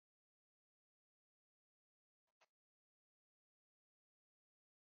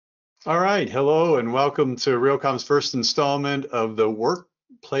All right, hello and welcome to Realcomm's first installment of the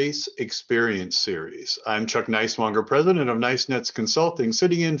Workplace Experience series. I'm Chuck Neiswanger, president of NiceNets Consulting,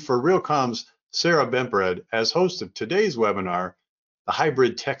 sitting in for Realcomm's Sarah Bempred as host of today's webinar, The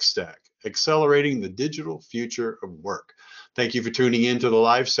Hybrid Tech Stack, Accelerating the Digital Future of Work. Thank you for tuning in to the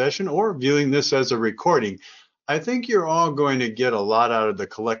live session or viewing this as a recording. I think you're all going to get a lot out of the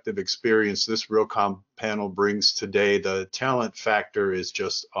collective experience this Realcomm panel brings today. The talent factor is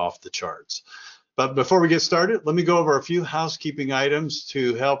just off the charts. But before we get started, let me go over a few housekeeping items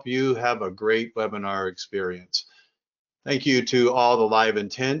to help you have a great webinar experience. Thank you to all the live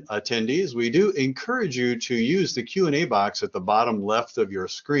attendees. We do encourage you to use the Q&A box at the bottom left of your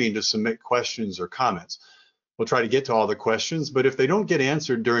screen to submit questions or comments. We'll try to get to all the questions, but if they don't get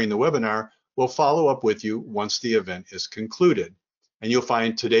answered during the webinar, we'll follow up with you once the event is concluded. And you'll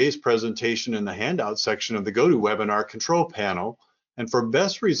find today's presentation in the handout section of the GoToWebinar control panel. And for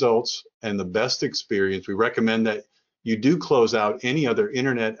best results and the best experience, we recommend that you do close out any other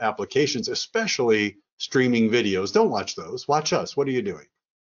internet applications, especially streaming videos. Don't watch those, watch us. What are you doing?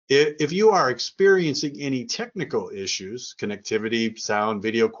 If you are experiencing any technical issues, connectivity, sound,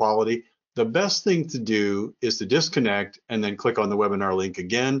 video quality, the best thing to do is to disconnect and then click on the webinar link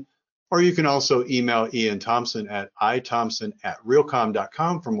again. Or you can also email Ian Thompson at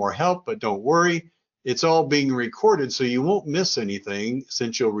ithompson@realcomm.com for more help, but don't worry, it's all being recorded so you won't miss anything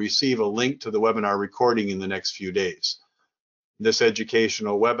since you'll receive a link to the webinar recording in the next few days. This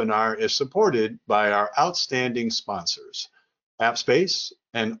educational webinar is supported by our outstanding sponsors, AppSpace,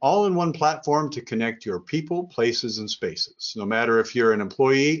 an all-in-one platform to connect your people, places, and spaces. No matter if you're an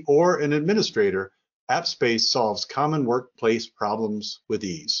employee or an administrator, AppSpace solves common workplace problems with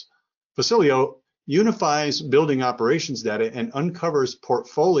ease. Facilio unifies building operations data and uncovers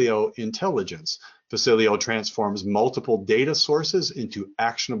portfolio intelligence. Facilio transforms multiple data sources into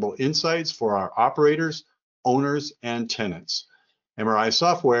actionable insights for our operators, owners, and tenants. MRI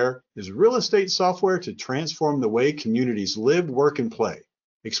Software is real estate software to transform the way communities live, work, and play.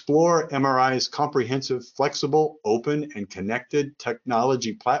 Explore MRI's comprehensive, flexible, open, and connected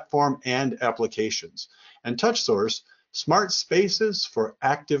technology platform and applications. And TouchSource, smart spaces for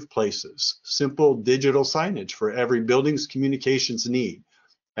active places. Simple digital signage for every building's communications need.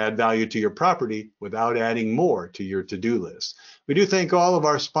 Add value to your property without adding more to your to-do list. We do thank all of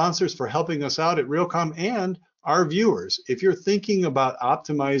our sponsors for helping us out at Realcomm and our viewers. If you're thinking about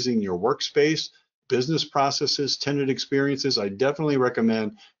optimizing your workspace, business processes, tenant experiences, I definitely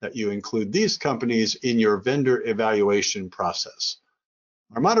recommend that you include these companies in your vendor evaluation process.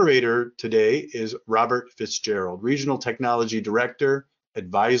 Our moderator today is Robert Fitzgerald, Regional Technology Director,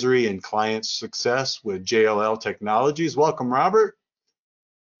 Advisory and Client Success with JLL Technologies. Welcome, Robert.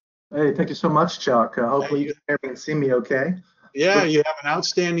 Hey, thank you so much, Chuck. Hopefully you can hear me and see me okay. Yeah, you have an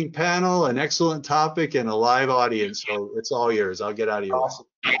outstanding panel, an excellent topic, and a live audience, so it's all yours. I'll get out of your way. Awesome.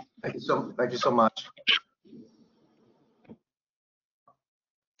 Thank you so much.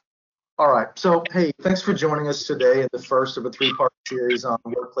 All right, so hey, thanks for joining us today in the first of a three-part series on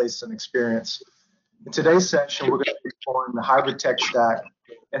workplace and experience. In today's section, we're going to be exploring the hybrid tech stack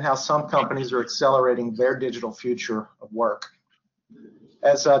and how some companies are accelerating their digital future of work.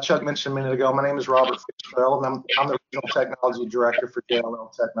 As Chuck mentioned a minute ago, my name is Robert Fitzgerald, and I'm the Regional Technology Director for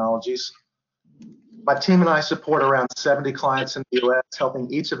JLL Technologies. My team and I support around 70 clients in the U.S.,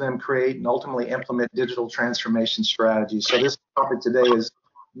 helping each of them create and ultimately implement digital transformation strategies. So this topic today is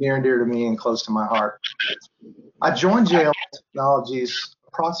near and dear to me and close to my heart. I joined JLL Technologies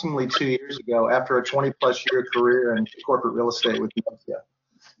approximately 2 years ago after a 20-plus year career in corporate real estate with Nokia.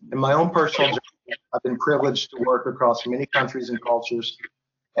 In my own personal journey, I've been privileged to work across many countries and cultures,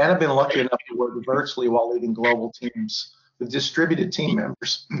 and I've been lucky enough to work virtually while leading global teams with distributed team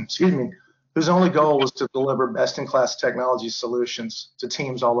members, whose only goal was to deliver best-in-class technology solutions to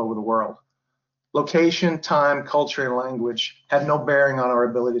teams all over the world. Location, time, culture, and language had no bearing on our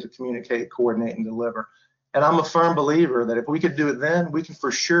ability to communicate, coordinate, and deliver. And I'm a firm believer that if we could do it then, we can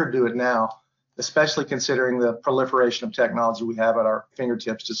for sure do it now, especially considering the proliferation of technology we have at our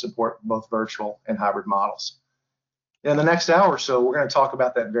fingertips to support both virtual and hybrid models. In the next hour or so, we're going to talk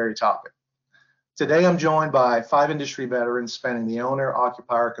about that very topic. Today, I'm joined by 5 industry veterans spanning the owner,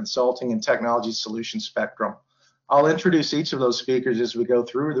 occupier, consulting, and technology solution spectrum. I'll introduce each of those speakers as we go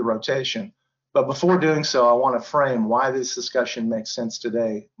through the rotation. But before doing so, I want to frame why this discussion makes sense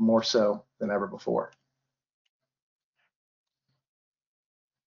today more so than ever before.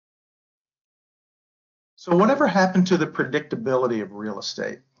 So whatever happened to the predictability of real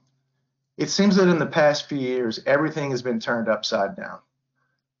estate? It seems that in the past few years, everything has been turned upside down.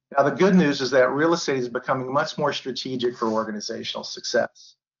 Now, the good news is that real estate is becoming much more strategic for organizational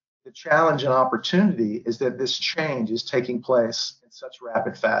success. The challenge and opportunity is that this change is taking place in such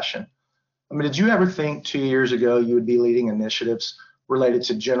rapid fashion. I mean, did you ever think 2 years ago you would be leading initiatives related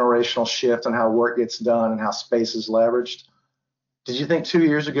to generational shift on how work gets done and how space is leveraged? Did you think 2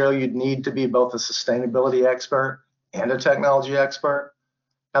 years ago you'd need to be both a sustainability expert and a technology expert?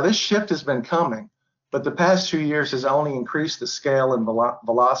 Now, this shift has been coming, but the past 2 years has only increased the scale and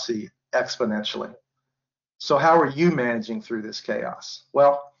velocity exponentially. So how are you managing through this chaos?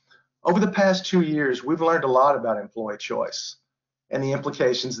 Well, over the past 2 years, we've learned a lot about employee choice and the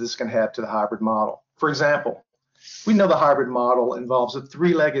implications this can have to the hybrid model. For example, we know the hybrid model involves a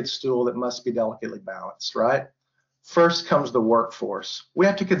three-legged stool that must be delicately balanced, right? First comes the workforce. We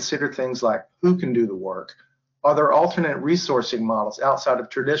have to consider things like who can do the work. Are there alternate resourcing models outside of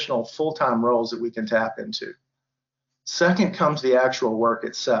traditional full-time roles that we can tap into? Second comes the actual work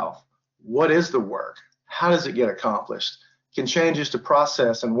itself. What is the work? How does it get accomplished? Can changes to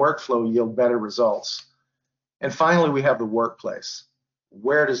process and workflow yield better results? And finally, we have the workplace.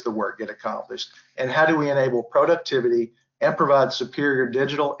 Where does the work get accomplished? And how do we enable productivity and provide superior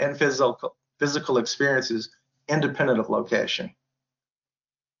digital and physical experiences independent of location?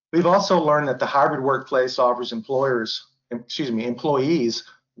 We've also learned that the hybrid workplace offers employees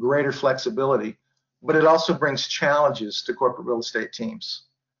greater flexibility, but it also brings challenges to corporate real estate teams.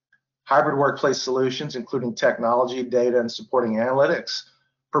 Hybrid workplace solutions, including technology, data, and supporting analytics,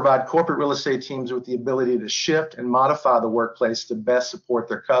 provide corporate real estate teams with the ability to shift and modify the workplace to best support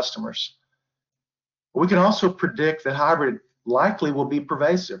their customers. We can also predict that hybrid likely will be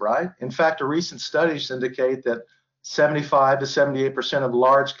pervasive, right? In fact, recent studies indicate that 75 to 78% of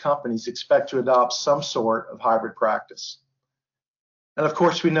large companies expect to adopt some sort of hybrid practice. And of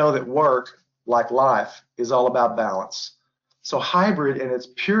course, we know that work, like life, is all about balance. So hybrid in its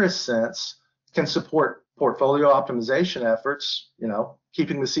purest sense can support portfolio optimization efforts,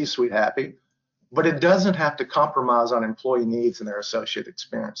 keeping the C-suite happy, but it doesn't have to compromise on employee needs and their associate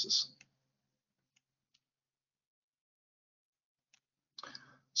experiences.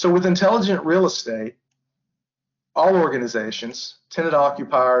 So with intelligent real estate, all organizations, tenant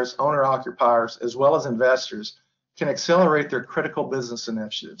occupiers, owner occupiers, as well as investors can accelerate their critical business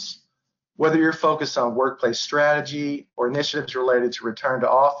initiatives. Whether you're focused on workplace strategy or initiatives related to return to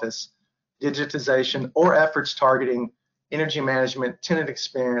office, digitization, or efforts targeting energy management, tenant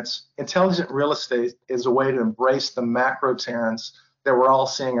experience, intelligent real estate is a way to embrace the macro trends that we're all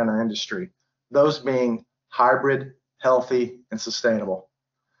seeing in our industry, those being hybrid, healthy, and sustainable.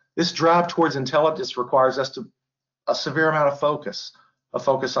 This drive towards intelligence requires us a severe amount of focus, a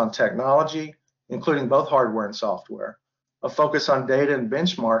focus on technology, including both hardware and software, a focus on data and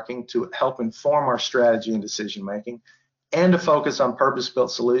benchmarking to help inform our strategy and decision making, and a focus on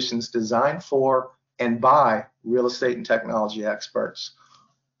purpose-built solutions designed for and by real estate and technology experts.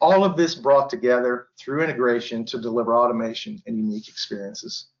 All of this brought together through integration to deliver automation and unique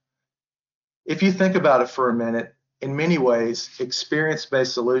experiences. If you think about it for a minute, in many ways,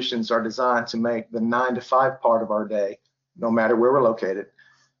 experience-based solutions are designed to make the 9 to 5 part of our day, no matter where we're located,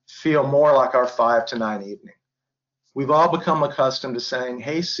 feel more like our 5 to 9 evening. We've all become accustomed to saying,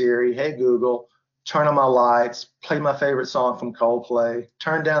 hey Siri, hey Google, turn on my lights, play my favorite song from Coldplay,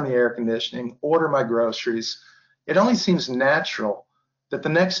 turn down the air conditioning, order my groceries. It only seems natural that the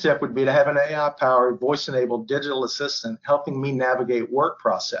next step would be to have an AI-powered, voice-enabled digital assistant helping me navigate work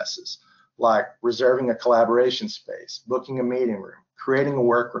processes, like reserving a collaboration space, booking a meeting room, creating a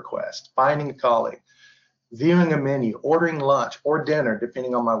work request, finding a colleague, viewing a menu, ordering lunch or dinner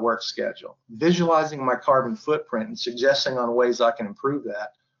depending on my work schedule, visualizing my carbon footprint and suggesting on ways I can improve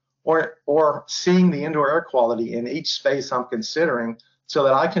that, or seeing the indoor air quality in each space I'm considering so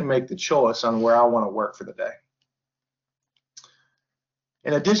that I can make the choice on where I want to work for the day.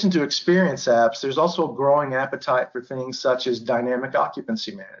 In addition to experience apps, there's also a growing appetite for things such as dynamic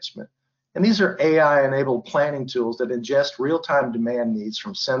occupancy management. And these are AI-enabled planning tools that ingest real-time demand needs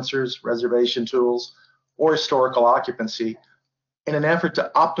from sensors, reservation tools, or historical occupancy in an effort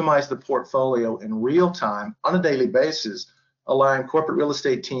to optimize the portfolio in real time on a daily basis, allowing corporate real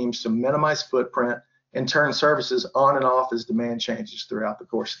estate teams to minimize footprint and turn services on and off as demand changes throughout the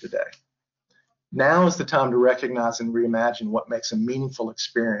course of the day. Now is the time to recognize and reimagine what makes a meaningful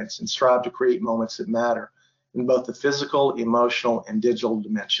experience and strive to create moments that matter in both the physical, emotional, and digital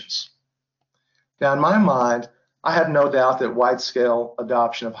dimensions. Now, in my mind, I have no doubt that wide-scale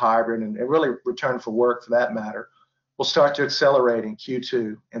adoption of hybrid and really return for work for that matter will start to accelerate in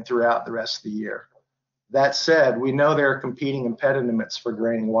Q2 and throughout the rest of the year. That said, we know there are competing impediments for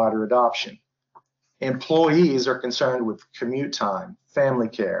gaining wider adoption. Employees are concerned with commute time, family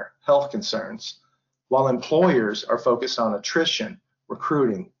care, health concerns, while employers are focused on attrition,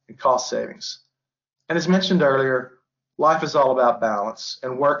 recruiting, and cost savings. And as mentioned earlier, life is all about balance,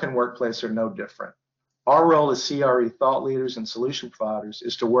 and work and workplace are no different. Our role as CRE thought leaders and solution providers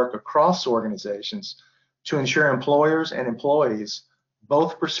is to work across organizations to ensure employers and employees,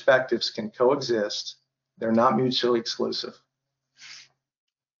 both perspectives can coexist. They're not mutually exclusive.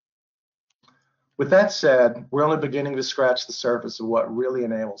 With that said, we're only beginning to scratch the surface of what really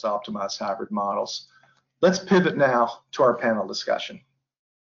enables optimized hybrid models. Let's pivot now to our panel discussion.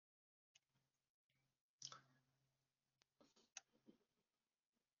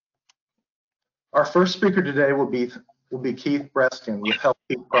 Our first speaker today will be Keith Breskin with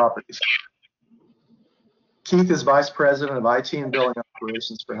Healthpeak Properties. Keith is Vice President of IT and Building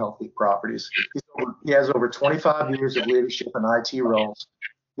Operations for Healthpeak Properties. He has over 25 years of leadership in IT roles,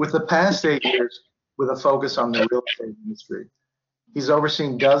 with the past 8 years with a focus on the real estate industry. He's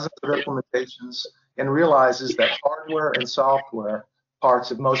overseen dozens of implementations and realizes that hardware and software parts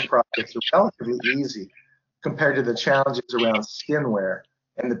of most projects are relatively easy compared to the challenges around skinware,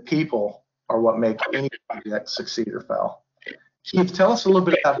 and the people are what make any project succeed or fail. Keith, tell us a little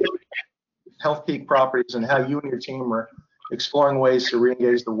bit about Healthpeak Properties and how you and your team are exploring ways to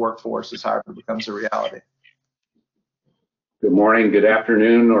re-engage the workforce as hybrid becomes a reality. Good morning, good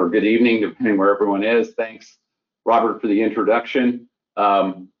afternoon, or good evening, depending where everyone is. Thanks, Robert, for the introduction.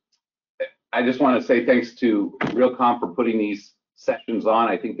 I just want to say thanks to Realcomm for putting these sessions on.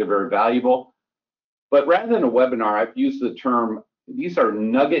 I think they're very valuable. But rather than a webinar, I've used the term, these are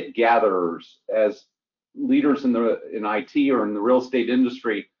nugget gatherers. As leaders in IT or in the real estate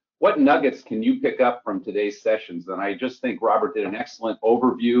industry, what nuggets can you pick up from today's sessions? And I just think Robert did an excellent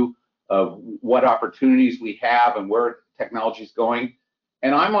overview of what opportunities we have and where technology is going.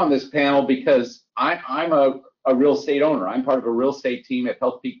 And I'm on this panel because I'm a real estate owner. I'm part of a real estate team at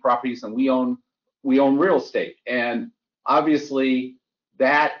Healthpeak Properties, and we own real estate. And obviously,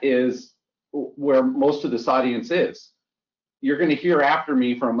 that is where most of this audience is. You're going to hear after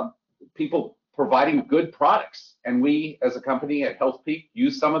me from people providing good products, and we as a company at Healthpeak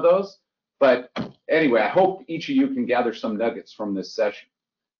use some of those. But anyway, I hope each of you can gather some nuggets from this session.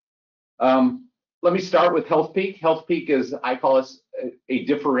 Let me start with Healthpeak. Healthpeak is, I call us a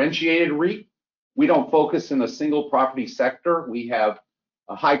differentiated REIT. We don't focus in a single property sector. We have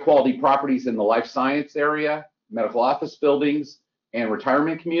high quality properties in the life science area, medical office buildings, and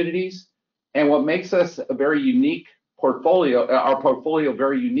retirement communities. And what makes us a very unique portfolio, our portfolio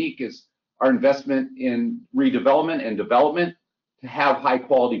very unique, is our investment in redevelopment and development to have high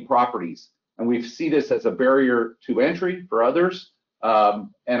quality properties. And we see this as a barrier to entry for others. And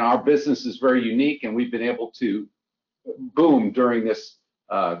our business is very unique, and we've been able to boom during this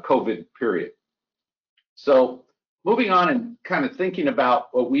COVID period. So moving on and kind of thinking about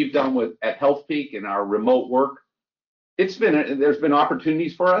what we've done at Healthpeak and our remote work, there's been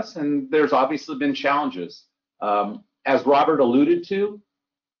opportunities for us, and there's obviously been challenges. As Robert alluded to,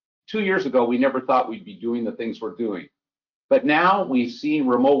 2 years ago, we never thought we'd be doing the things we're doing. But now we've seen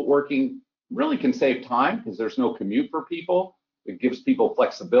remote working really can save time because there's no commute for people. It gives people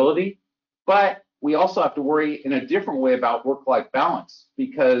flexibility. But we also have to worry in a different way about work-life balance,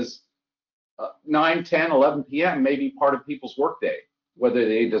 because 9, 10, 11 p.m. may be part of people's workday, whether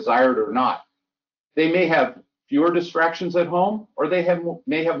they desire it or not. They may have fewer distractions at home, or they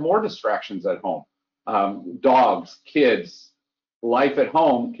may have more distractions at home. Dogs, kids, life at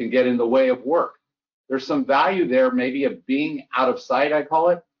home can get in the way of work. There's some value there, maybe of being out of sight, I call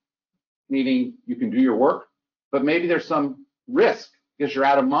it, meaning you can do your work, but maybe there's some risk because you're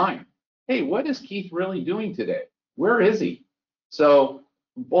out of mind. Hey, what is Keith really doing today? Where is he? So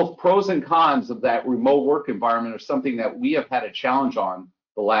both pros and cons of that remote work environment are something that we have had a challenge on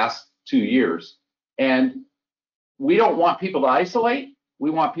the last 2 years. And we don't want people to isolate. We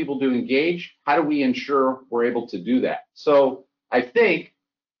want people to engage. How do we ensure we're able to do that? So I think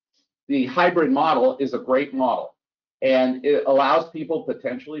the hybrid model is a great model, and it allows people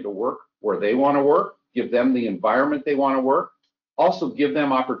potentially to work where they want to work, give them the environment they want to work, also give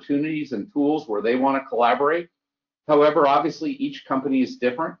them opportunities and tools where they want to collaborate. However, obviously each company is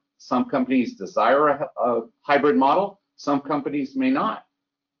different. Some companies desire a hybrid model, some companies may not.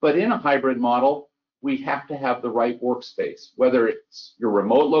 But in a hybrid model, we have to have the right workspace, whether it's your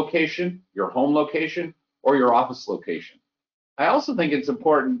remote location, your home location, or your office location. I also think it's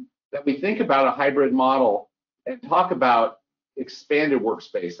important that we think about a hybrid model and talk about expanded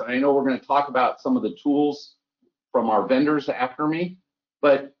workspace. And I know we're going to talk about some of the tools from our vendors after me,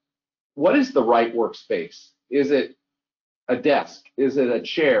 but what is the right workspace? Is it a desk? Is it a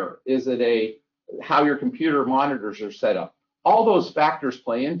chair? Is it how your computer monitors are set up? All those factors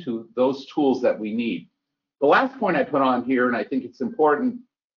play into those tools that we need. The last point I put on here, and I think it's important,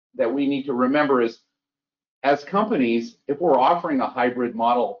 that we need to remember is, as companies, if we're offering a hybrid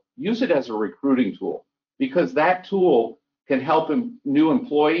model, use it as a recruiting tool, because that tool can help new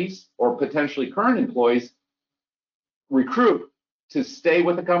employees or potentially current employees recruit to stay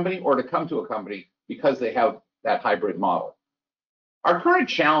with a company or to come to a company because they have that hybrid model. Our current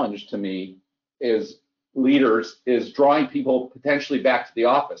challenge to me is leaders is drawing people potentially back to the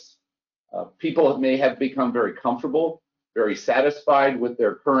office. People may have become very comfortable, very satisfied with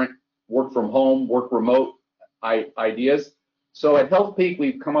their current work from home, work remote ideas. So at Healthpeak,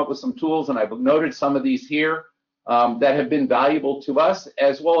 we've come up with some tools, and I've noted some of these here that have been valuable to us,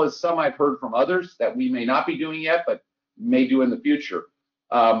 as well as some I've heard from others that we may not be doing yet, but may do in the future.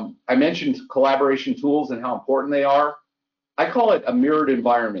 I mentioned collaboration tools and how important they are. I call it a mirrored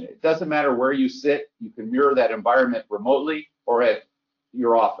environment. It doesn't matter where you sit, you can mirror that environment remotely or at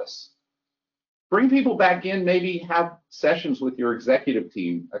your office. Bring people back in, maybe have sessions with your executive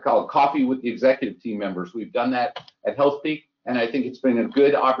team. I call it coffee with the executive team members. We've done that at Healthpeak, and I think it's been a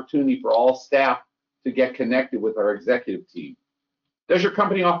good opportunity for all staff to get connected with our executive team. Does your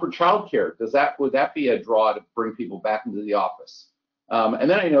company offer childcare? Would that be a draw to bring people back into the office? And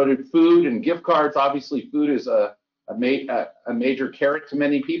then I noted food and gift cards. Obviously, food is a major carrot to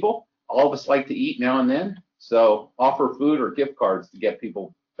many people. All of us like to eat now and then, so offer food or gift cards to get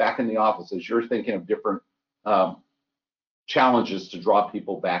people back in the office as you're thinking of different challenges to draw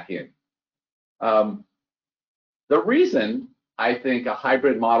people back in. The reason I think a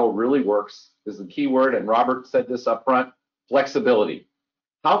hybrid model really works is the key word, and Robert said this up front, flexibility.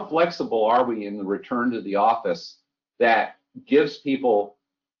 How flexible are we in the return to the office that gives people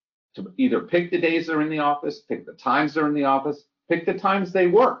to either pick the days they're in the office, pick the times they're in the office, pick the times they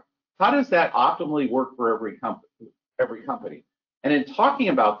work? How does that optimally work for every company? And in talking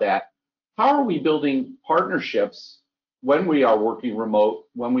about that, how are we building partnerships when we are working remote,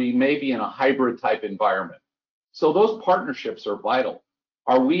 when we may be in a hybrid type environment? So those partnerships are vital.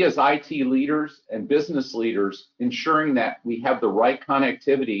 Are we as IT leaders and business leaders ensuring that we have the right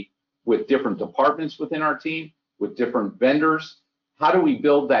connectivity with different departments within our team, with different vendors? How do we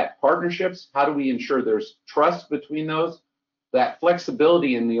build that partnerships? How do we ensure there's trust between those? That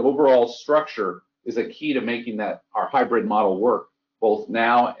flexibility in the overall structure is a key to making that our hybrid model work, both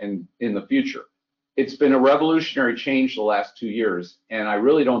now and in the future. It's been a revolutionary change the last 2 years, and I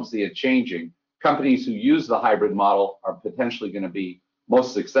really don't see it changing. Companies who use the hybrid model are potentially going to be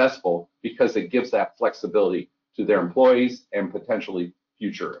most successful because it gives that flexibility to their employees and potentially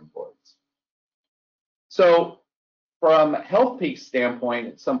future employees. So from Healthpeak's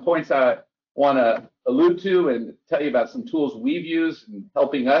standpoint, some points I want to allude to and tell you about some tools we've used in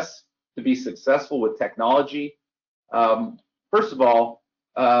helping us to be successful with technology. First of all,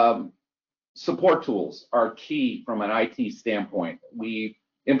 support tools are key from an IT standpoint. We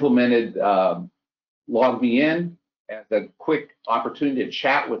implemented LogMeIn as a quick opportunity to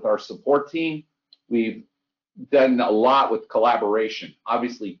chat with our support team. We've done a lot with collaboration.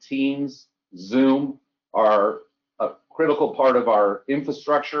 Obviously, Teams, Zoom are a critical part of our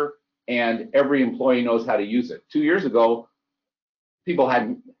infrastructure, and every employee knows how to use it. 2 years ago, people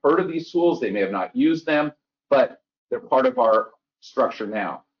hadn't heard of these tools. They may have not used them, but they're part of our structure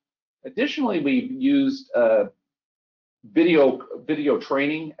now. Additionally, we've used video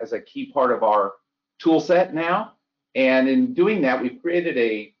training as a key part of our tool set now. And in doing that, we've created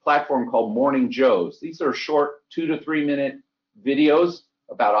a platform called Morning Joes. These are short 2 to 3 minute videos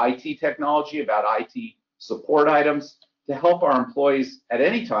about IT technology, about IT support items to help our employees at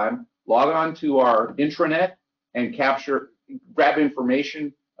any time log on to our intranet and grab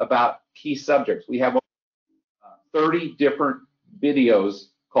information about key subjects. We have 30 different videos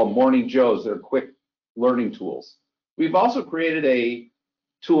called Morning Joes that are quick learning tools. We've also created a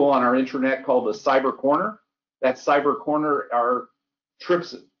tool on our intranet called the Cyber Corner. That Cyber Corner are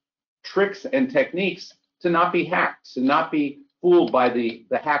tricks and techniques to not be hacked, to not be fooled by the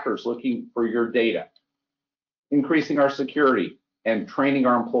hackers looking for your data. Increasing our security and training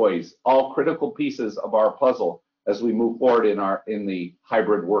our employees, all critical pieces of our puzzle as we move forward in the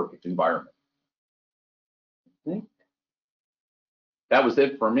hybrid work environment. I think that was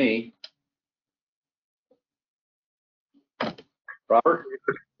it for me. Robert?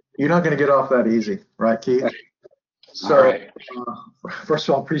 You're not going to get off that easy, right, Keith? So, all right. First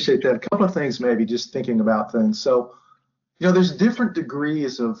of all, appreciate that. A couple of things, maybe just thinking about things. So, there's different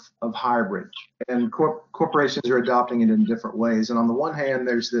degrees of hybrid, and corporations are adopting it in different ways. And on the one hand,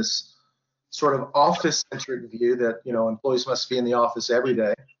 there's this sort of office-centric view that, employees must be in the office every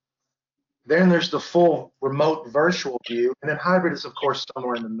day. Then there's the full remote virtual view, and then hybrid is, of course,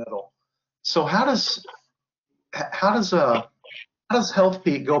 somewhere in the middle. So how does how does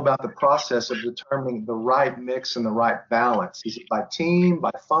HealthPeak go about the process of determining the right mix and the right balance? Is it by team,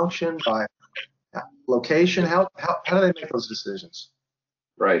 by function, by location? How do they make those decisions?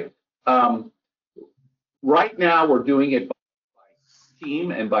 Right. Right now, we're doing it by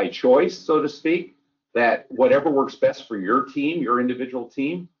team and by choice, so to speak, that whatever works best for your team, your individual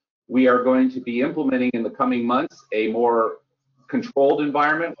team, we are going to be implementing in the coming months a more controlled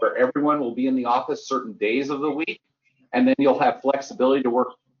environment where everyone will be in the office certain days of the week, and then you'll have flexibility to work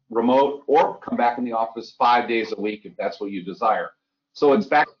remote or come back in the office 5 days a week if that's what you desire. So it's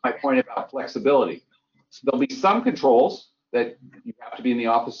back to my point about flexibility. So there'll be some controls that you have to be in the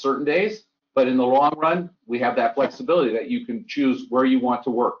office certain days, but in the long run, we have that flexibility that you can choose where you want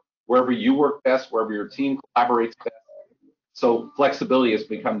to work, wherever you work best, wherever your team collaborates best. So flexibility has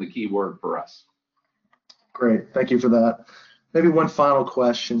become the key word for us. Great, thank you for that. Maybe one final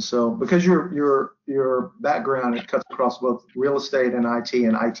question. So because your background, it cuts across both real estate and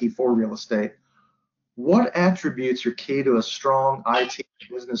IT for real estate, what attributes are key to a strong IT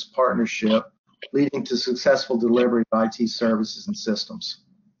business partnership leading to successful delivery of IT services and systems?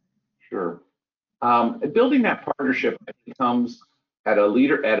 Sure. Building that partnership comes at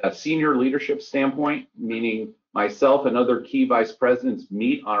a senior leadership standpoint, meaning myself and other key vice presidents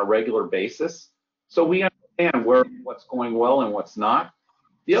meet on a regular basis. So we understand what's going well and what's not.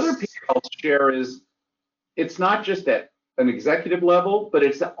 The other piece I'll share is it's not just at an executive level, but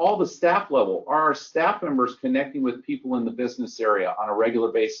it's at all the staff level. Are our staff members connecting with people in the business area on a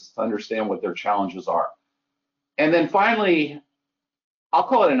regular basis to understand what their challenges are? And then finally, I'll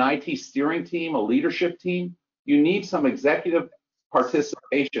call it an IT steering team, a leadership team. You need some executive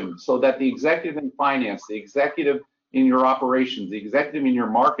participation so that the executive in finance, the executive in your operations, the executive in your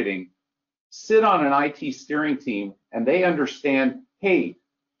marketing sit on an IT steering team and they understand, hey,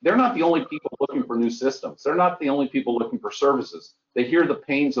 they're not the only people looking for new systems. They're not the only people looking for services. They hear the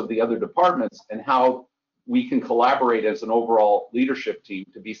pains of the other departments and how we can collaborate as an overall leadership team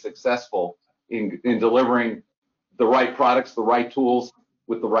to be successful in delivering the right products, the right tools,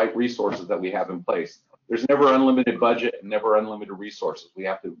 with the right resources that we have in place. There's never unlimited budget and never unlimited resources. We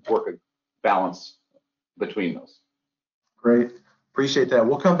have to work a balance between those. Great, appreciate that.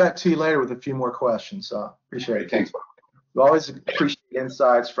 We'll come back to you later with a few more questions. Appreciate it. Thanks. We always appreciate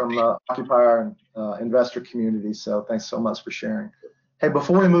insights from the occupier and investor community, so thanks so much for sharing. Hey,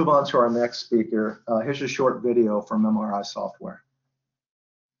 before we move on to our next speaker, here's a short video from MRI Software.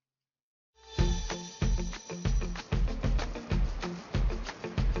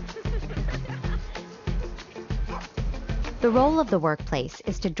 The role of the workplace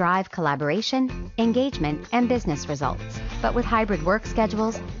is to drive collaboration, engagement, and business results. But with hybrid work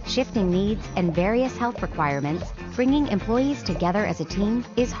schedules, shifting needs, and various health requirements, bringing employees together as a team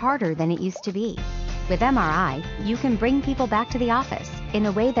is harder than it used to be. With MRI, you can bring people back to the office in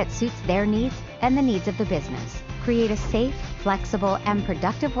a way that suits their needs and the needs of the business. Create a safe, flexible, and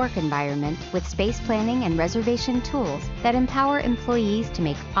productive work environment with space planning and reservation tools that empower employees to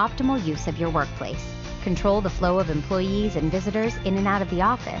make optimal use of your workplace. Control the flow of employees and visitors in and out of the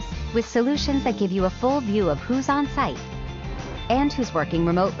office with solutions that give you a full view of who's on site and who's working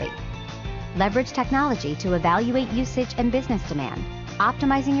remotely. Leverage technology to evaluate usage and business demand,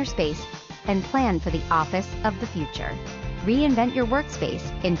 optimizing your space, and plan for the office of the future. Reinvent your workspace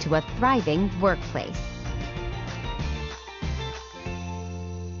into a thriving workplace.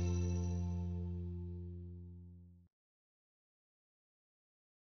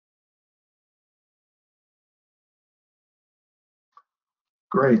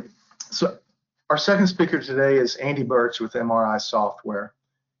 Great. So our second speaker today is Andy Birch with MRI Software.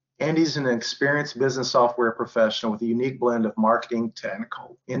 Andy's an experienced business software professional with a unique blend of marketing,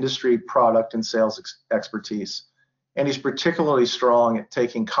 technical, industry, product, and sales expertise. Andy's particularly strong at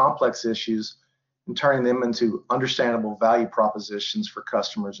taking complex issues and turning them into understandable value propositions for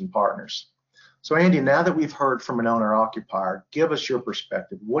customers and partners. So Andy, now that we've heard from an owner-occupier, give us your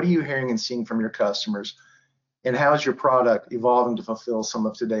perspective. What are you hearing and seeing from your customers? And how is your product evolving to fulfill some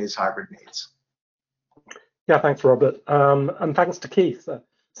of today's hybrid needs? Yeah, thanks, Robert. And thanks to Keith.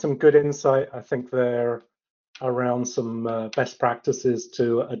 Some good insight, I think, there around some best practices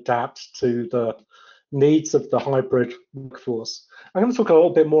to adapt to the needs of the hybrid workforce. I'm going to talk a little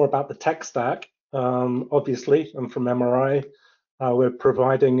bit more about the tech stack, obviously, and from MRI. We're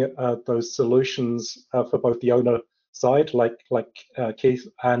providing those solutions for both the owner side, like Keith,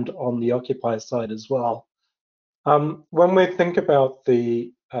 and on the occupier side as well. When we think about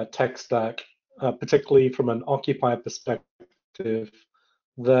the tech stack, particularly from an occupier perspective,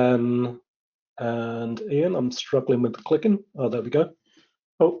 then, and Ian, I'm struggling with the clicking. Oh, there we go.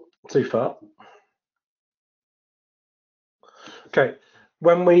 Oh, too far. Okay,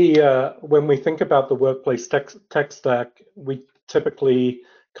 when we think about the workplace tech stack, we typically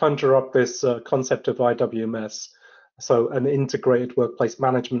conjure up this concept of IWMS, so an integrated workplace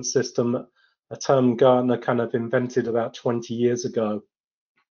management system, a term Gartner kind of invented about 20 years ago.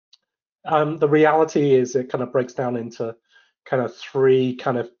 The reality is it kind of breaks down into kind of three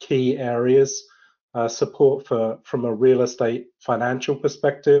kind of key areas: support from a real estate financial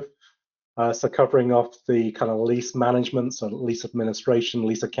perspective. So covering off the kind of lease management, so lease administration,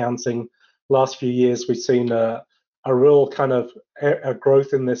 lease accounting. Last few years, we've seen a real kind of a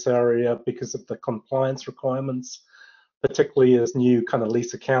growth in this area because of the compliance requirements, particularly as new kind of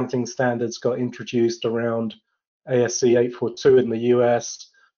lease accounting standards got introduced around ASC 842 in the US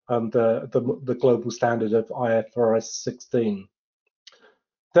and the global standard of IFRS 16.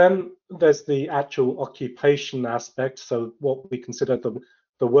 Then there's the actual occupation aspect, so what we consider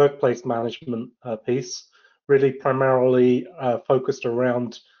the workplace management piece, really primarily focused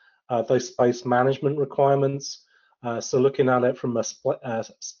around those space management requirements. So looking at it from a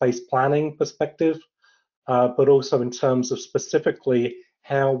space planning perspective, but also in terms of specifically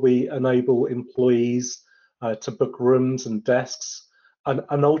how we enable employees to book rooms and desks,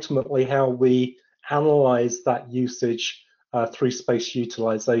 and ultimately how we analyze that usage through space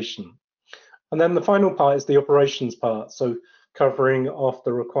utilization. And then the final part is the operations part. So covering off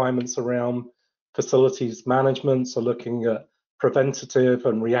the requirements around facilities management, so looking at preventative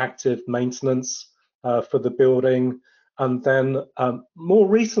and reactive maintenance for the building. And then more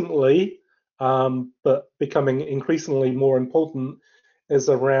recently, but becoming increasingly more important, is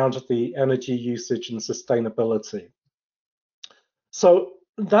around the energy usage and sustainability. So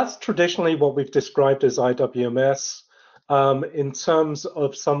that's traditionally what we've described as IWMS. In terms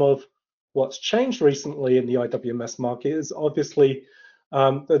of some of what's changed recently in the IWMS market is obviously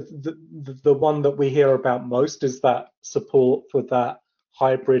the one that we hear about most is that support for that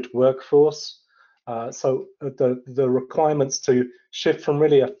hybrid workforce. So the requirements to shift from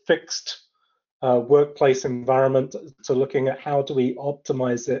really a fixed workplace environment to looking at how do we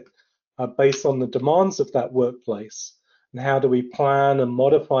optimize it based on the demands of that workplace, and how do we plan and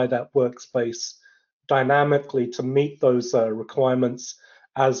modify that workspace dynamically to meet those requirements,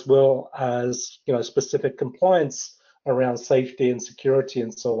 as well as specific compliance around safety and security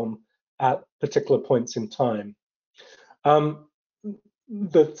and so on at particular points in time.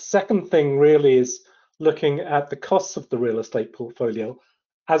 The second thing really is looking at the costs of the real estate portfolio.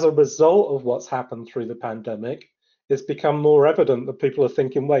 As a result of what's happened through the pandemic, it's become more evident that people are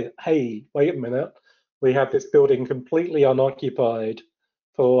thinking, wait a minute, we have this building completely unoccupied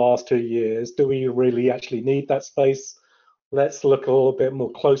for the last 2 years. Do we really actually need that space? Let's look a little bit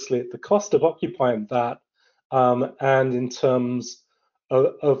more closely at the cost of occupying that, and in terms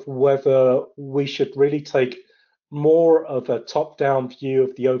of whether we should really take more of a top-down view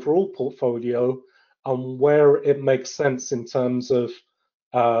of the overall portfolio and where it makes sense in terms of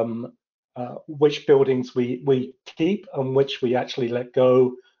which buildings we keep and which we actually let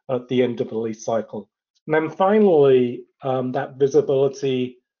go at the end of the lease cycle. And then finally, that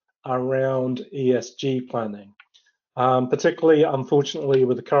visibility around ESG planning. Particularly, unfortunately,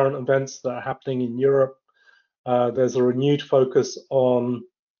 with the current events that are happening in Europe, there's a renewed focus on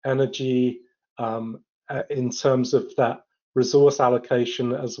energy in terms of that resource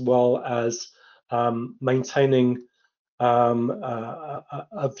allocation, as well as maintaining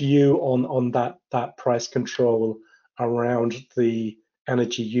a view on that price control around the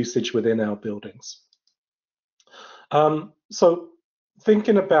energy usage within our buildings. So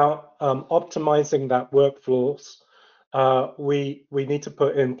thinking about optimizing that workforce, we need to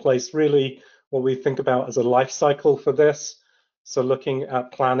put in place really what we think about as a life cycle for this. So looking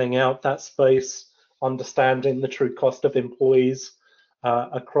at planning out that space, understanding the true cost of employees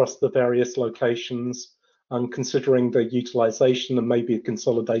across the various locations, and considering the utilization and maybe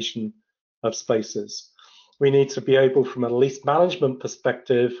consolidation of spaces. We need to be able, from a lease management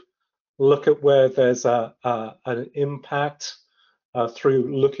perspective, look at where there's an impact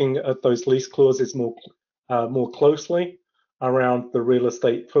through looking at those lease clauses more closely around the real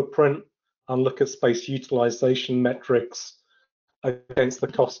estate footprint, and look at space utilization metrics against the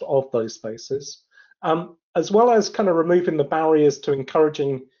cost of those spaces, as well as kind of removing the barriers to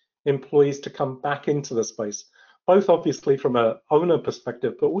encouraging employees to come back into the space, both obviously from an owner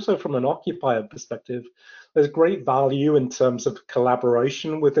perspective, but also from an occupier perspective. There's great value in terms of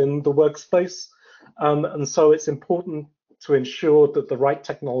collaboration within the workspace, and so it's important to ensure that the right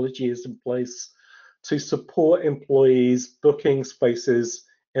technology is in place to support employees booking spaces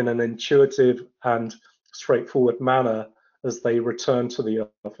in an intuitive and straightforward manner as they return to the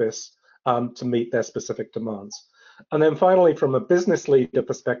office to meet their specific demands. And then finally, from a business leader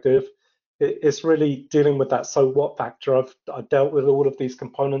perspective, it's really dealing with that so what factor. I've dealt with all of these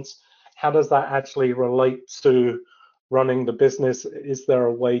components. How does that actually relate to running the business? Is there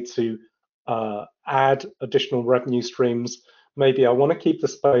a way to add additional revenue streams? Maybe I want to keep the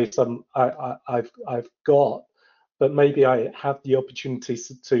space I've got, but maybe I have the opportunity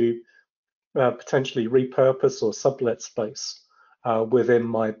to potentially repurpose or sublet space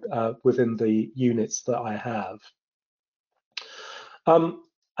within the units that I have.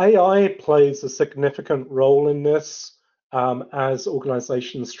 AI plays a significant role in this as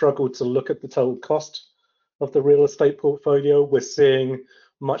organizations struggle to look at the total cost of the real estate portfolio. We're seeing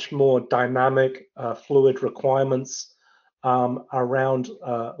much more dynamic, fluid requirements around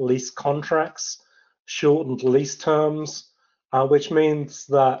lease contracts, shortened lease terms, which means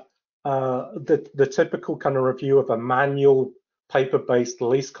that the typical kind of review of a manual paper-based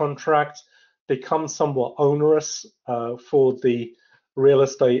lease contract becomes somewhat onerous for the real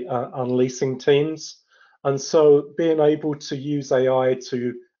estate and leasing teams. And so being able to use AI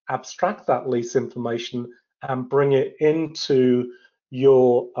to abstract that lease information and bring it into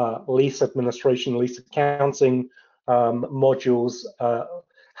your lease administration, lease accounting modules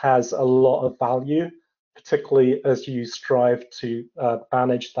has a lot of value, particularly as you strive to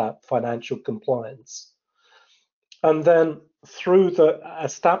manage that financial compliance. And then through the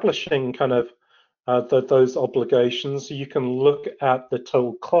establishing kind of those obligations, you can look at the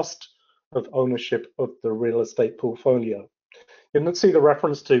total cost of ownership of the real estate portfolio. You can see the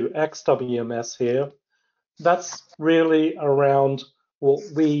reference to XWMS here. That's really around what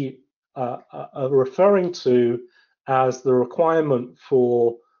we are referring to as the requirement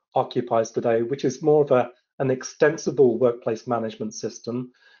for occupiers today, which is more of an extensible workplace management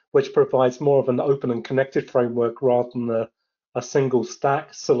system, which provides more of an open and connected framework rather than a single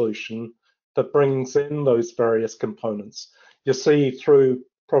stack solution that brings in those various components. You'll see through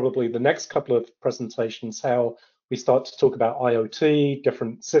probably the next couple of presentations how we start to talk about IoT,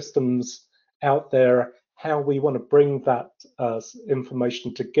 different systems out there, how we want to bring that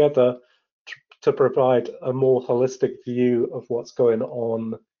information together to provide a more holistic view of what's going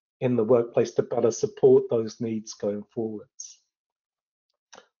on in the workplace to better support those needs going forwards.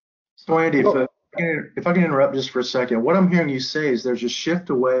 So Andy, if I can interrupt just for a second, what I'm hearing you say is there's a shift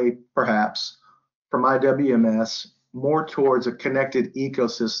away, perhaps, from IWMS more towards a connected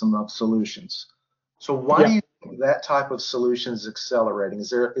ecosystem of solutions. So why do you think that type of solution is accelerating?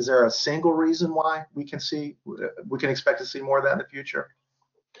 Is there a single reason why we can expect to see more of that in the future?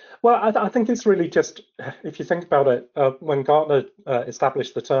 Well, I think it's really just, if you think about it, when Gartner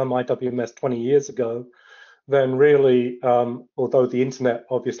established the term IWMS 20 years ago, then really, although the internet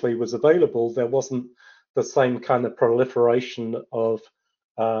obviously was available, there wasn't the same kind of proliferation of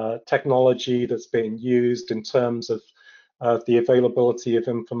technology that's being used in terms of the availability of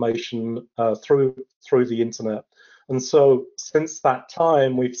information through the internet. And so since that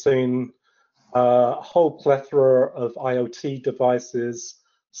time, we've seen a whole plethora of IoT devices,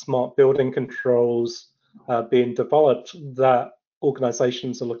 smart building controls being developed that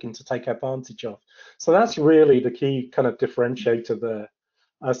organizations are looking to take advantage of. So that's really the key kind of differentiator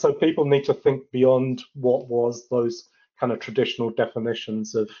there. So people need to think beyond what was those kind of traditional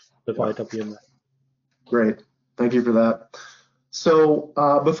definitions of IWMS. Great, thank you for that. So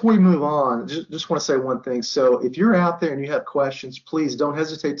before we move on, just want to say one thing. So if you're out there and you have questions, please don't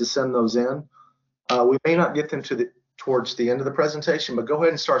hesitate to send those in. We may not get them towards the end of the presentation, but go ahead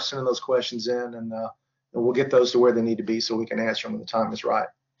and start sending those questions in, and we'll get those to where they need to be so we can answer them when the time is right.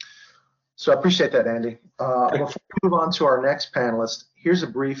 So I appreciate that, Andy. Before we move on to our next panelist, here's a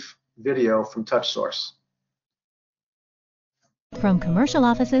brief video from TouchSource. From commercial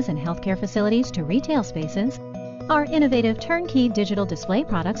offices and healthcare facilities to retail spaces, our innovative turnkey digital display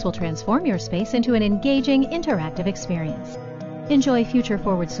products will transform your space into an engaging, interactive experience. Enjoy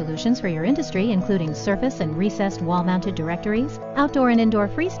future-forward solutions for your industry, including surface and recessed wall-mounted directories, outdoor and indoor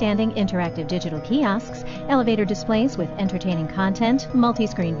freestanding interactive digital kiosks, elevator displays with entertaining content,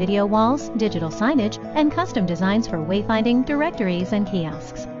 multi-screen video walls, digital signage, and custom designs for wayfinding, directories, and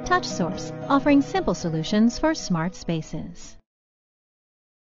kiosks. TouchSource, offering simple solutions for smart spaces.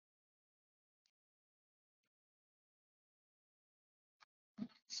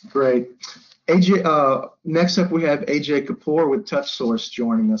 Great. AJ, next up we have AJ Kapoor with TouchSource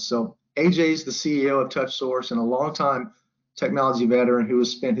joining us. So AJ is the CEO of TouchSource and a longtime technology veteran who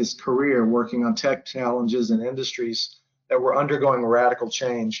has spent his career working on tech challenges in industries that were undergoing radical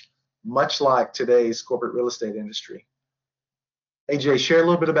change, much like today's corporate real estate industry. AJ, share a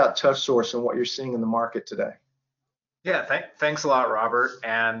little bit about TouchSource and what you're seeing in the market today. Yeah, thanks a lot, Robert.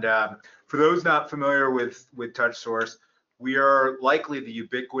 And for those not familiar with TouchSource, we are likely the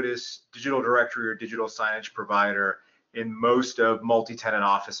ubiquitous digital directory or digital signage provider in most of multi-tenant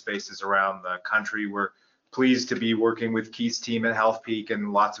office spaces around the country. We're pleased to be working with Keith's team at Healthpeak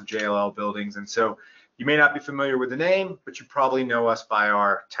and lots of JLL buildings. And so you may not be familiar with the name, but you probably know us by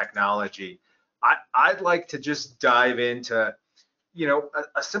our technology. I'd like to just dive into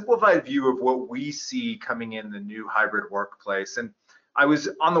a simplified view of what we see coming in the new hybrid workplace. And I was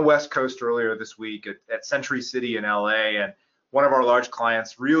on the West Coast earlier this week at Century City in LA, and one of our large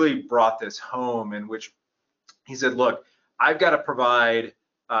clients really brought this home, in which he said, look, I've got to provide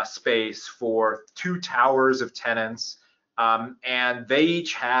space for 2 towers of tenants, and they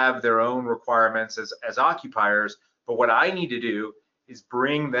each have their own requirements as occupiers, but what I need to do is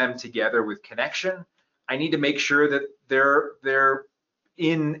bring them together with connection. I need to make sure that they're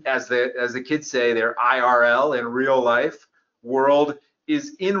in, as the kids say, their IRL, in real life world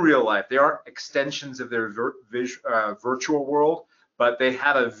is in real life. They aren't extensions of their virtual world, but they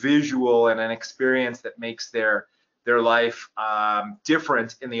have a visual and an experience that makes their life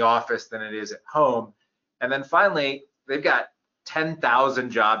different in the office than it is at home. And then finally, they've got 10,000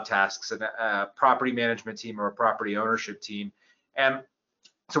 job tasks and a property management team or a property ownership team. And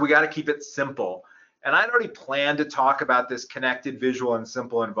so we got to keep it simple. And I'd already planned to talk about this connected, visual, and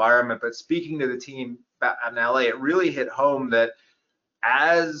simple environment, but speaking to the team in LA, it really hit home that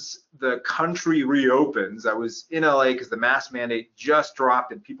as the country reopens, I was in LA because the mask mandate just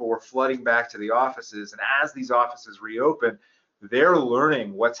dropped and people were flooding back to the offices. And as these offices reopen, they're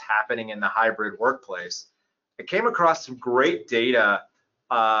learning what's happening in the hybrid workplace. I came across some great data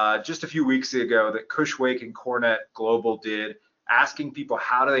just a few weeks ago that Cushwake and Cornet Global did, asking people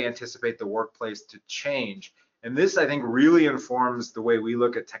how do they anticipate the workplace to change. And this, I think, really informs the way we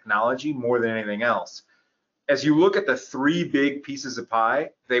look at technology more than anything else. As you look at the 3 big pieces of pie,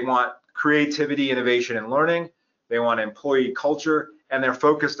 they want creativity, innovation, and learning. They want employee culture, and they're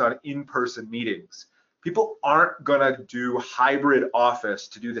focused on in-person meetings. People aren't gonna do hybrid office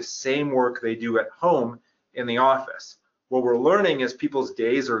to do the same work they do at home in the office. What we're learning is people's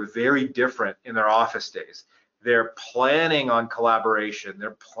days are very different in their office days. They're planning on collaboration.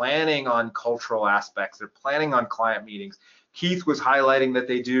 They're planning on cultural aspects. They're planning on client meetings. Keith was highlighting that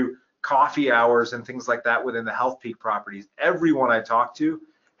they do coffee hours and things like that within the Healthpeak properties. Everyone I talk to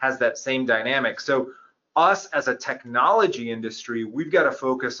has that same dynamic. So us as a technology industry, we've got to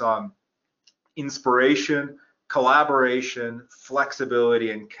focus on inspiration, collaboration,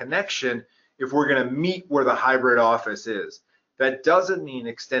 flexibility, and connection if we're going to meet where the hybrid office is. That doesn't mean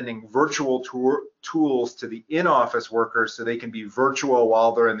extending virtual tools to the in-office workers so they can be virtual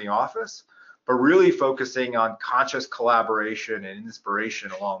while they're in the office, but really focusing on conscious collaboration and inspiration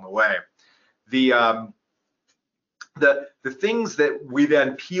along the way. The things that we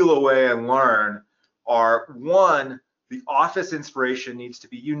then peel away and learn are, 1, the office inspiration needs to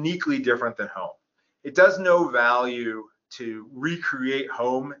be uniquely different than home. It does no value to recreate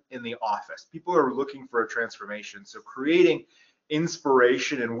home in the office. People are looking for a transformation. So creating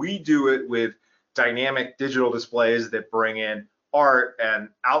inspiration, and we do it with dynamic digital displays that bring in art and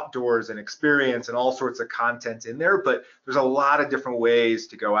outdoors and experience and all sorts of content in there, but there's a lot of different ways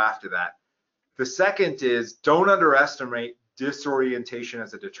to go after that. The second is, don't underestimate disorientation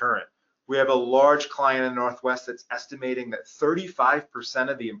as a deterrent. We have a large client in the Northwest that's estimating that 35%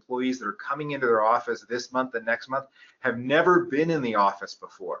 of the employees that are coming into their office this month and next month have never been in the office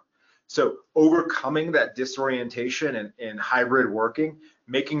before. So overcoming that disorientation in hybrid working,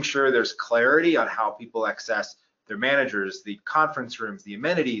 making sure there's clarity on how people access their managers, the conference rooms, the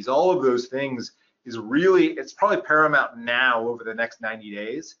amenities, all of those things is really, it's probably paramount now over the next 90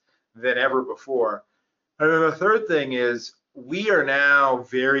 days than ever before. And then the third thing is, we are now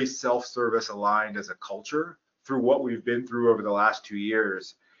very self-service aligned as a culture through what we've been through over the last 2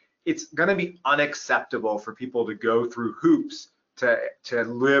 years. It's going to be unacceptable for people to go through hoops to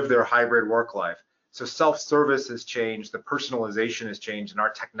live their hybrid work life. So self-service has changed, the personalization has changed, and our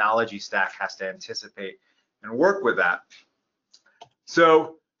technology stack has to anticipate and work with that.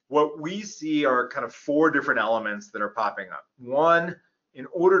 So what we see are kind of 4 different elements that are popping up. 1, in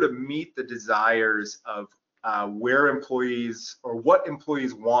order to meet the desires of where employees, or what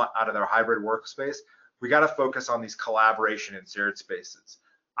employees want out of their hybrid workspace, we got to focus on these collaboration and shared spaces.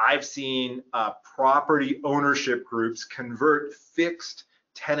 I've seen property ownership groups convert fixed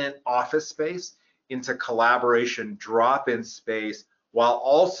tenant office space into collaboration drop-in space while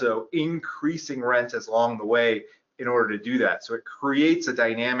also increasing rent along the way in order to do that. So it creates a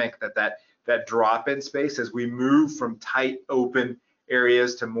dynamic that drop-in space, as we move from tight open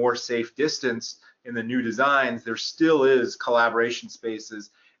areas to more safe distance in the new designs, there still is collaboration spaces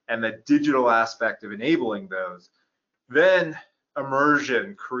and the digital aspect of enabling those. Then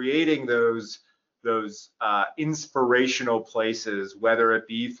immersion, creating those inspirational places, whether it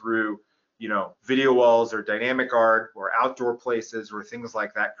be through video walls or dynamic art or outdoor places or things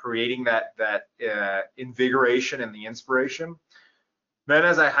like that, creating that invigoration and the inspiration. Then,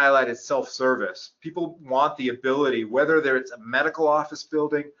 as I highlighted, self-service. People want the ability, whether it's a medical office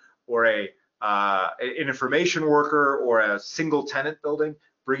building or an information worker or a single tenant building,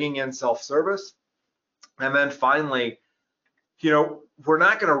 bringing in self-service. And then finally, we're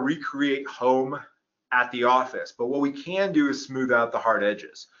not going to recreate home at the office, but what we can do is smooth out the hard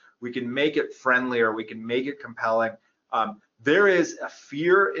edges. We can make it friendlier, we can make it compelling. There is a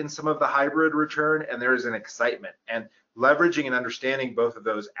fear in some of the hybrid return, and there is an excitement. And leveraging and understanding both of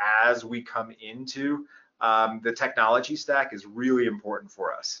those as we come into the technology stack is really important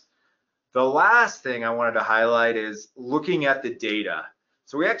for us. The last thing I wanted to highlight is looking at the data.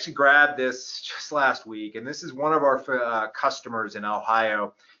 So we actually grabbed this just last week, and this is one of our customers in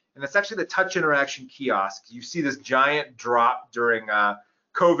Ohio, and it's actually the touch interaction kiosk. You see this giant drop during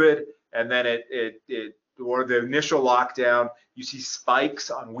COVID, and then or the initial lockdown. You see spikes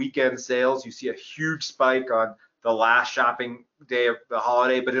on weekend sales. You see a huge spike on the last shopping day of the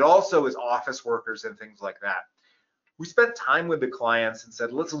holiday, but it also is office workers and things like that. We spent time with the clients and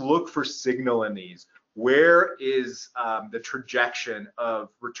said, let's look for signal in these. Where is the trajectory of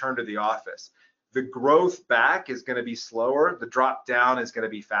return to the office? The growth back is going to be slower. The drop down is going to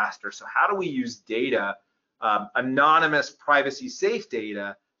be faster. So how do we use data, anonymous, privacy safe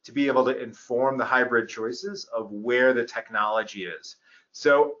data, to be able to inform the hybrid choices of where the technology is?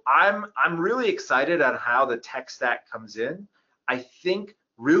 So I'm really excited on how the tech stack comes in. I think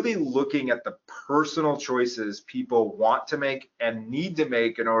really looking at the personal choices people want to make and need to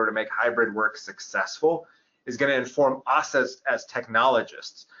make in order to make hybrid work successful is going to inform us as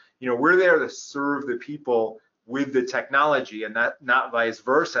technologists. We're there to serve the people with the technology and not vice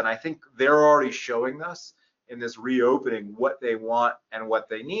versa. And I think they're already showing us in this reopening what they want and what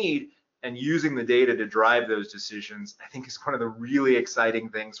they need, and using the data to drive those decisions, I think is one of the really exciting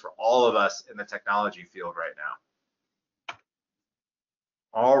things for all of us in the technology field right now.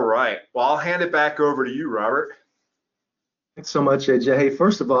 All right, well, I'll hand it back over to you, Robert. Thanks so much, AJ. Hey,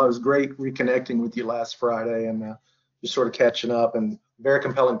 first of all, it was great reconnecting with you last Friday and just sort of catching up, and very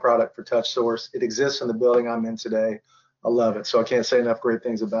compelling product for TouchSource. It exists in the building I'm in today. I love it, so I can't say enough great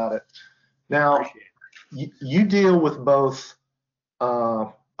things about it. Now, you deal with both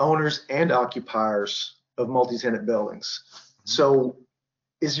owners and occupiers of multi-tenant buildings. So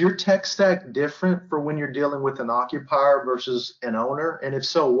is your tech stack different for when you're dealing with an occupier versus an owner? And if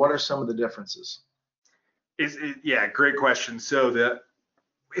so, what are some of the differences? Yeah, great question. So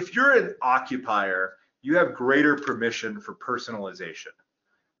if you're an occupier, you have greater permission for personalization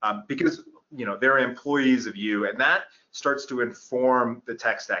because they're employees of you, and that starts to inform the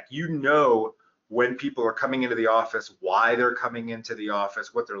tech stack. When people are coming into the office, why they're coming into the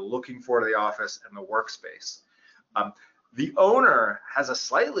office, what they're looking for to the office and the workspace. The owner has a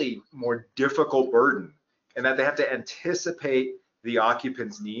slightly more difficult burden in that they have to anticipate the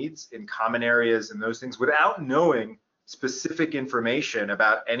occupant's needs in common areas and those things without knowing specific information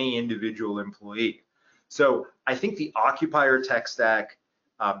about any individual employee. So I think the occupier tech stack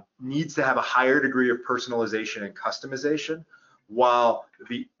needs to have a higher degree of personalization and customization, while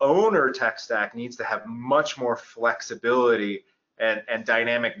the owner tech stack needs to have much more flexibility and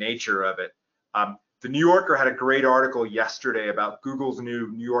dynamic nature of it. The New Yorker had a great article yesterday about Google's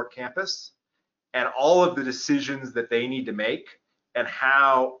new New York campus and all of the decisions that they need to make, and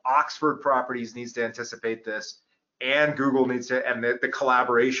how Oxford Properties needs to anticipate this, and Google needs to, and the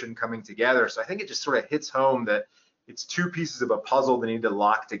collaboration coming together. So I think it just sort of hits home that it's two pieces of a puzzle that need to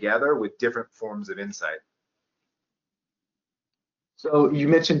lock together with different forms of insight. So you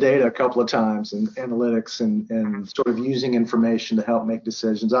mentioned data a couple of times, and analytics, and sort of using information to help make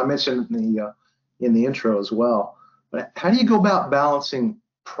decisions. I mentioned in the intro as well. But how do you go about balancing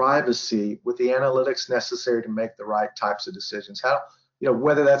privacy with the analytics necessary to make the right types of decisions? How,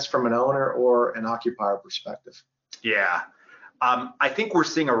 whether that's from an owner or an occupier perspective? Yeah, I think we're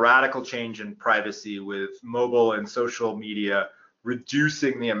seeing a radical change in privacy with mobile and social media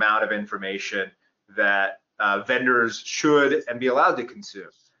reducing the amount of information that vendors should and be allowed to consume.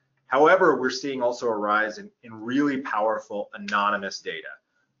 However, we're seeing also a rise in really powerful anonymous data,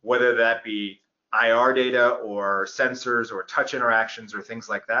 whether that be IR data or sensors or touch interactions or things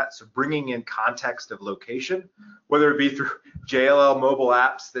like that. So bringing in context of location, whether it be through JLL mobile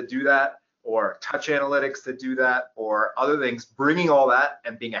apps that do that, or touch analytics that do that, or other things. Bringing all that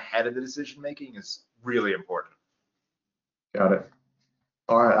and being ahead of the decision making is really important. Got it.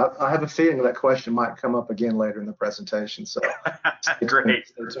 All right, I have a feeling that question might come up again later in the presentation, so Great.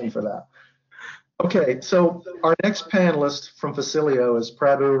 Stay tuned for that. Okay, so our next panelist from Facilio is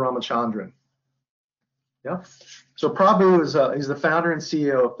Prabhu Ramachandran. Yeah. So Prabhu is he's the founder and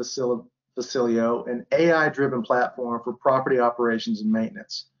CEO of Facilio, an AI-driven platform for property operations and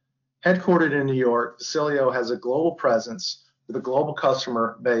maintenance. Headquartered in New York, Facilio has a global presence with a global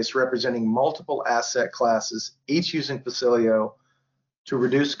customer base representing multiple asset classes, each using Facilio to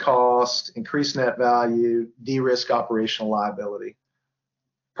reduce cost, increase net value, de-risk operational liability.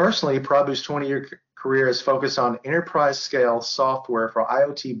 Personally, Prabhu's 20-year career is focused on enterprise-scale software for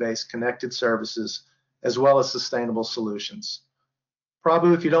IoT-based connected services, as well as sustainable solutions.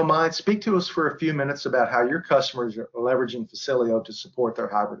 Prabhu, if you don't mind, speak to us for a few minutes about how your customers are leveraging Facilio to support their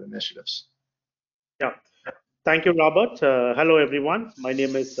hybrid initiatives. Yeah, thank you, Robert. Hello, everyone. My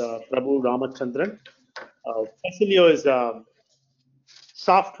name is Prabhu Ramachandran. Facilio is a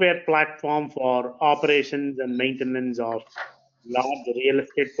software platform for operations and maintenance of large real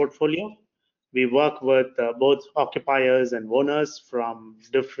estate portfolio. We work with both occupiers and owners from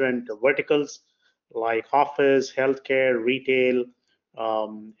different verticals like office, healthcare, retail,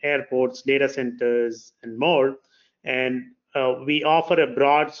 airports, data centers, and more. And we offer a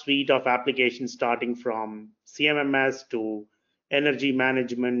broad suite of applications starting from CMMS to energy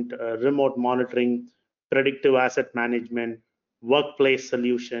management, remote monitoring, predictive asset management, workplace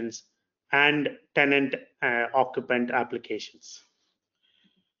solutions, and tenant occupant applications.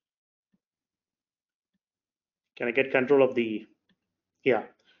 Can I get control of the, yeah.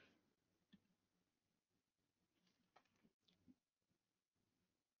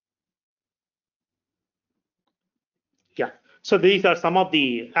 Yeah, so these are some of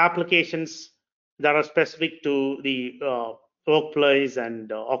the applications that are specific to the workplace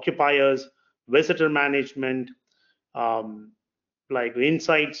and occupiers, visitor management, like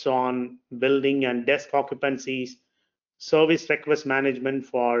insights on building and desk occupancies, service request management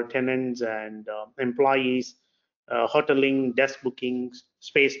for tenants and employees, hoteling, desk bookings,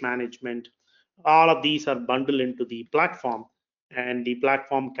 space management. All of these are bundled into the platform, and the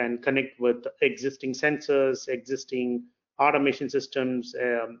platform can connect with existing sensors, existing automation systems,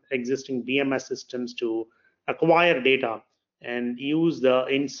 existing BMS systems to acquire data and use the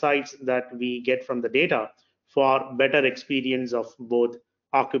insights that we get from the data for better experience of both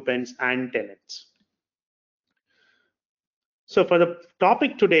occupants and tenants. So for the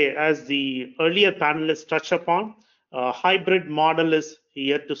topic today, as the earlier panelists touched upon, hybrid model is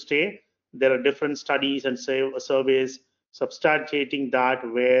here to stay. There are different studies and surveys substantiating that,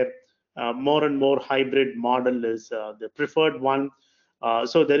 where more and more hybrid model is the preferred one.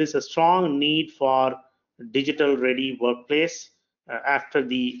 So there is a strong need for digital ready workplace after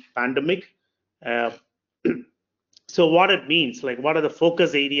the pandemic. So what it means, like what are the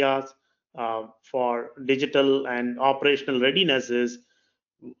focus areas for digital and operational readiness is,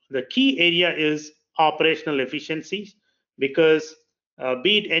 the key area is operational efficiency, because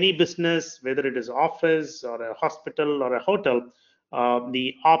be it any business, whether it is office or a hospital or a hotel,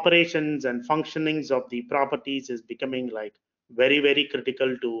 the operations and functionings of the properties is becoming like very, very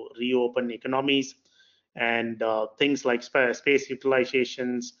critical to reopen economies, and things like space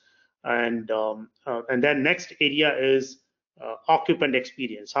utilizations. And then next area is occupant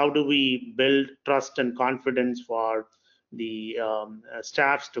experience. How do we build trust and confidence for the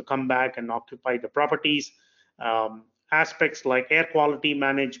staffs to come back and occupy the properties? Aspects like air quality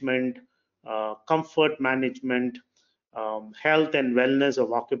management, comfort management, health and wellness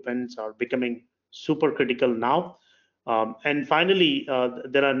of occupants are becoming super critical now. And finally,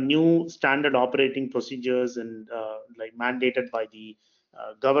 there are new standard operating procedures and like mandated by the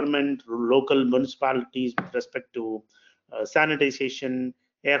government, local municipalities with respect to sanitization,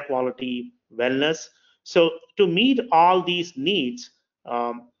 air quality, wellness. So to meet all these needs,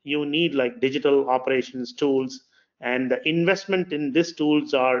 you need like digital operations tools, and the investment in these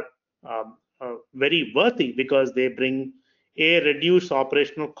tools are very worthy, because they bring a reduced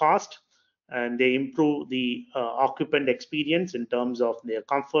operational cost, and they improve the occupant experience in terms of their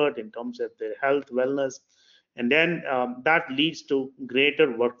comfort, in terms of their health, wellness. And then that leads to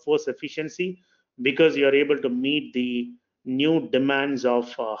greater workforce efficiency, because you are able to meet the new demands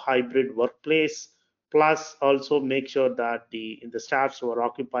of hybrid workplace, plus also make sure that the staffs who are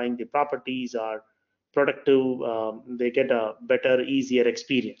occupying the properties are productive, they get a better, easier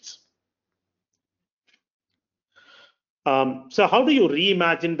experience. So how do you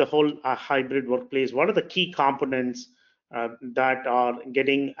reimagine the whole hybrid workplace? What are the key components that are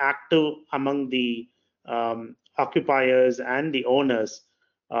getting active among the occupiers and the owners.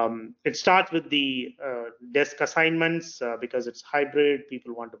 It starts with the desk assignments because it's hybrid.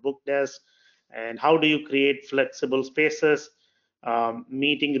 People want to book desks. And how do you create flexible spaces,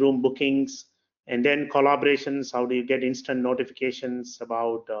 meeting room bookings, and then collaborations? How do you get instant notifications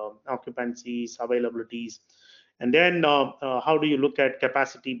about occupancies, availabilities? And then how do you look at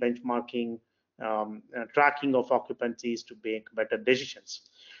capacity benchmarking, tracking of occupancies to make better decisions?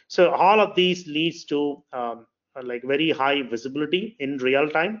 So all of these leads to like very high visibility in real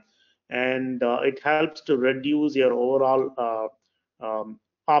time, and it helps to reduce your overall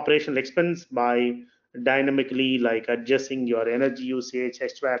operational expense by dynamically like adjusting your energy usage,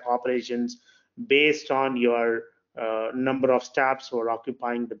 HVAC operations based on your number of staffs who are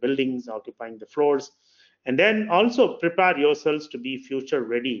occupying the buildings, occupying the floors. And then also prepare yourselves to be future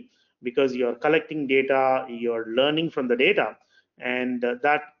ready, because you're collecting data, you're learning from the data, and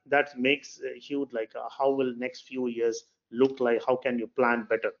that makes a huge like how will next few years look like, how can you plan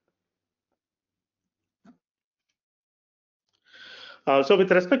better. So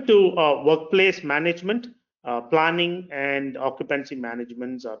with respect to workplace management, planning and occupancy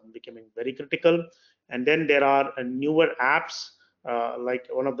managements are becoming very critical. And then there are newer apps, like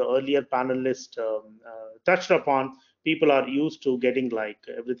one of the earlier panelists touched upon. People are used to getting like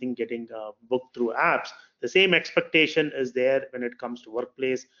everything getting booked through apps. The same expectation is there when it comes to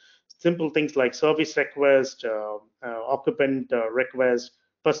workplace. Simple things like service request, occupant request,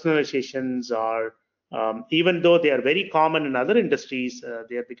 personalizations are, even though they are very common in other industries,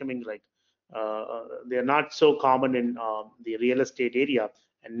 they are becoming like they are not so common in the real estate area,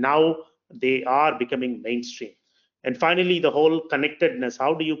 and now they are becoming mainstream. And finally, the whole connectedness.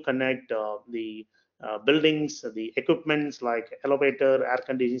 How do you connect the buildings, the equipments like elevator, air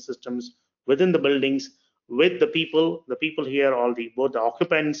conditioning systems within the buildings with the people? The people here, all the both the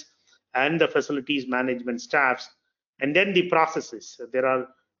occupants and the facilities management staffs, and then the processes. There are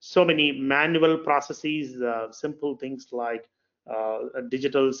so many manual processes, simple things like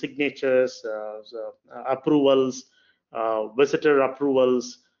digital signatures, approvals, visitor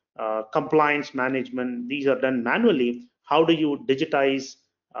approvals, compliance management. These are done manually. How do you digitize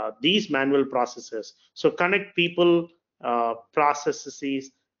these manual processes? So connect people,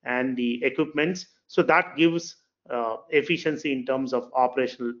 processes, and the equipments. So that gives efficiency in terms of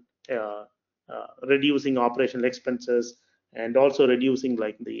operational, reducing operational expenses, and also reducing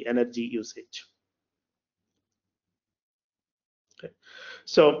like the energy usage. Okay.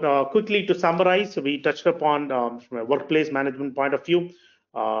 So quickly to summarize, we touched upon from a workplace management point of view,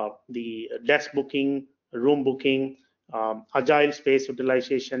 the desk booking, room booking, agile space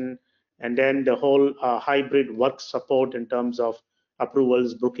utilization, and then the whole hybrid work support in terms of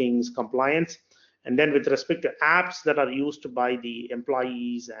approvals, bookings, compliance. And then with respect to apps that are used by the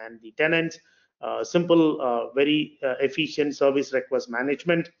employees and the tenants, simple, very efficient service request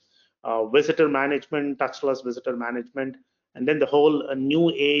management, visitor management, touchless visitor management, and then the whole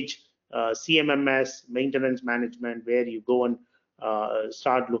new age CMMS maintenance management, where you go and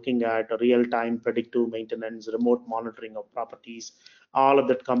start looking at real-time predictive maintenance, remote monitoring of properties. All of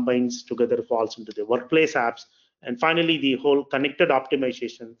that combines together falls into the workplace apps. And finally, the whole connected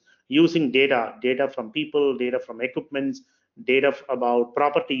optimization using data from people, data from equipments, data about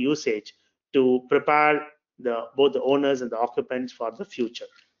property usage to prepare both the owners and the occupants for the future.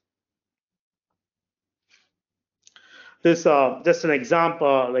 This just an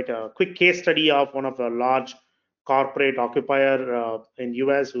example, like a quick case study of one of the large corporate occupier in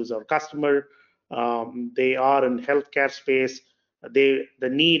US who's our customer. They are in healthcare space. The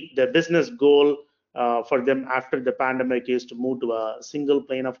business goal for them after the pandemic is to move to a single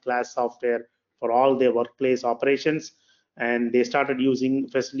pane of glass software for all their workplace operations. And they started using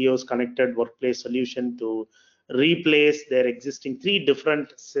Facilio's connected workplace solution to replace their existing 3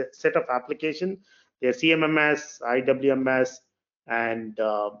 different set of applications: their CMMS, IWMS, and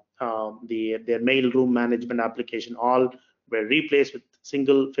their mail room management application. All were replaced with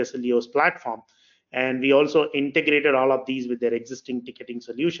single Facilio's platform. And we also integrated all of these with their existing ticketing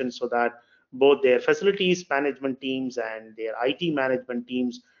solutions, so that both their facilities management teams and their IT management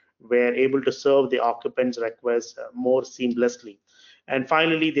teams were able to serve the occupants' requests more seamlessly. And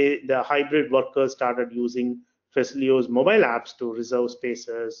finally, the hybrid workers started using Facilio's mobile apps to reserve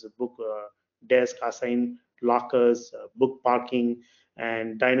spaces, book desk, assign lockers, book parking,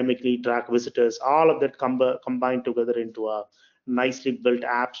 and dynamically track visitors. All of that combined together into a nicely built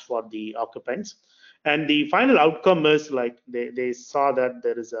apps for the occupants. And the final outcome is like they saw that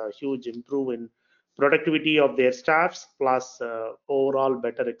there is a huge improvement in productivity of their staffs, plus overall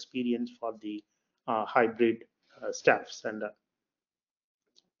better experience for the hybrid staffs. And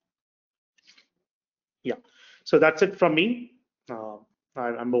yeah, so that's it from me.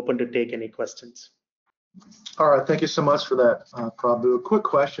 I'm open to take any questions. All right, thank you so much for that, Prabhu. A quick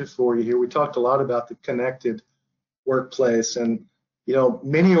question for you here. We talked a lot about the connected workplace, and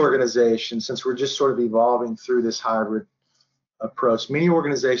many organizations, since we're just sort of evolving through this hybrid approach, many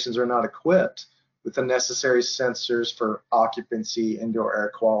organizations are not equipped with the necessary sensors for occupancy, indoor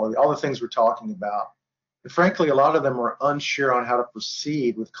air quality, all the things we're talking about. And frankly, a lot of them are unsure on how to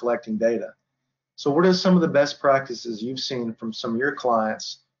proceed with collecting data. So what are some of the best practices you've seen from some of your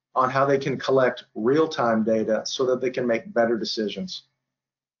clients on how they can collect real-time data so that they can make better decisions?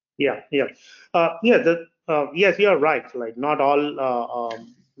 Yes, you're right. Like, not all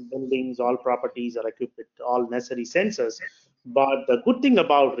buildings, all properties are equipped with all necessary sensors. But the good thing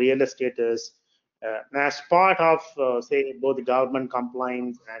about real estate is, as part of, say, both the government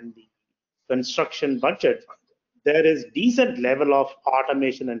compliance and the construction budget, there is decent level of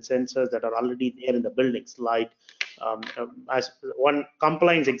automation and sensors that are already there in the buildings. Like, as one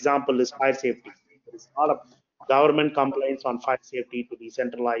compliance example is fire safety. There is a lot of government compliance on fire safety to be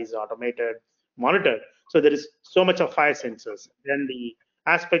centralized, automated, monitored. So there is so much of fire sensors. Then the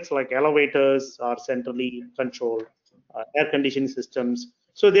aspects like elevators are centrally controlled, air conditioning systems.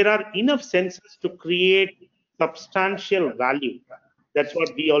 So there are enough sensors to create substantial value. That's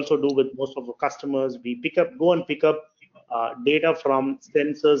what we also do with most of our customers. We go and pick up data from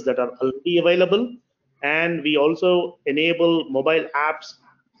sensors that are already available, and we also enable mobile apps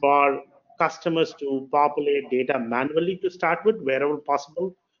for customers to populate data manually to start with wherever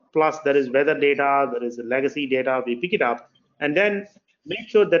possible. Plus, there is weather data, there is legacy data. We pick it up and then make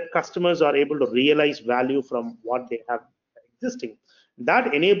sure that customers are able to realize value from what they have existing.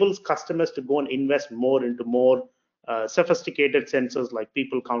 That enables customers to go and invest more into more sophisticated sensors like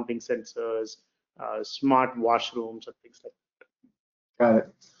people counting sensors, smart washrooms, and things like that. Got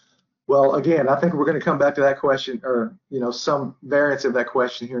it. Well, again, I think we're going to come back to that question, or some variants of that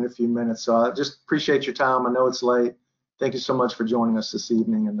question here in a few minutes. So I just appreciate your time. I know it's late. Thank you so much for joining us this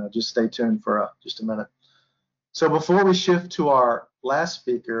evening, and just stay tuned for just a minute. So before we shift to our last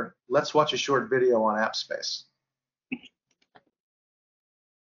speaker, let's watch a short video on AppSpace.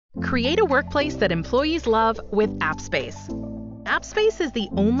 Create a workplace that employees love with AppSpace. AppSpace is the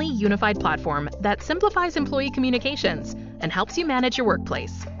only unified platform that simplifies employee communications and helps you manage your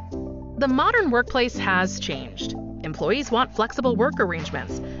workplace. The modern workplace has changed. Employees want flexible work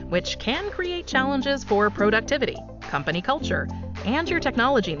arrangements, which can create challenges for productivity, company culture, and your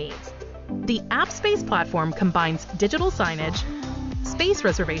technology needs. The AppSpace platform combines digital signage, space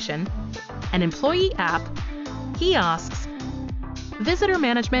reservation, an employee app, kiosks, visitor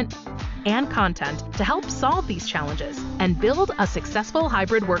management, and content to help solve these challenges and build a successful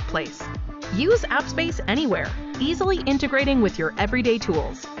hybrid workplace. Use AppSpace anywhere, easily integrating with your everyday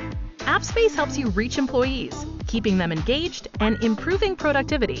tools. AppSpace helps you reach employees, keeping them engaged and improving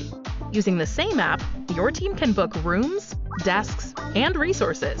productivity. Using the same app, your team can book rooms, desks, and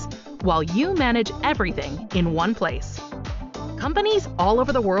resources, while you manage everything in one place. Companies all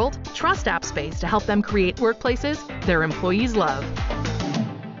over the world trust AppSpace to help them create workplaces their employees love.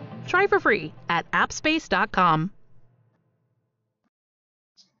 Try for free at appspace.com.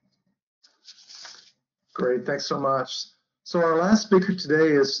 Great, thanks so much. So our last speaker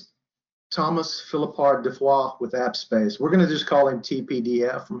today is Thomas Philippard Defoy with AppSpace. We're going to just call him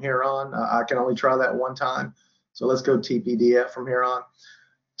TPDF from here on. I can only try that one time, so let's go TPDF from here on.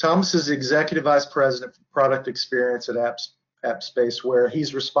 Thomas is Executive Vice President for Product Experience at AppSpace, where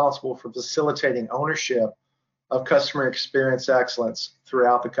he's responsible for facilitating ownership of customer experience excellence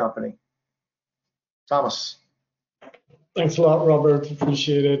throughout the company. Thomas. Thanks a lot, Robert.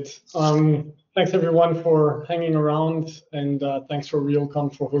 Appreciate it. Thanks everyone for hanging around, and thanks for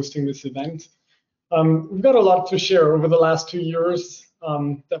Realcomm for hosting this event. We've got a lot to share. Over the last 2 years,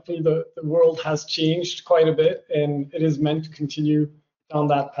 definitely the world has changed quite a bit, and it is meant to continue down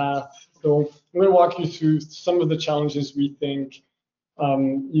that path. So I'm going to walk you through some of the challenges we think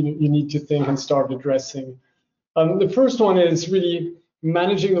you need to think and start addressing. The first one is really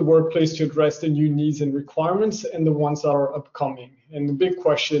managing the workplace to address the new needs and requirements and the ones that are upcoming. And the big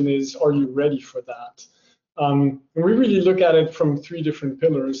question is, are you ready for that? And we really look at it from 3 different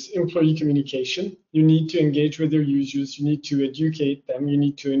pillars. Employee communication. You need to engage with your users. You need to educate them. You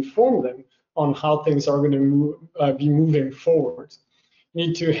need to inform them on how things are going to be moving forward. You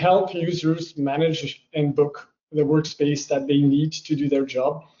need to help users manage and book the workspace that they need to do their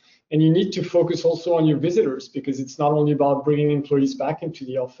job. And you need to focus also on your visitors, because it's not only about bringing employees back into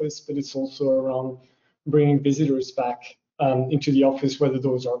the office, but it's also around bringing visitors back into the office, whether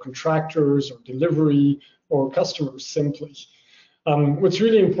those are contractors or delivery or customers simply. What's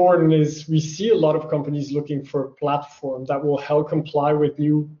really important is we see a lot of companies looking for a platform that will help comply with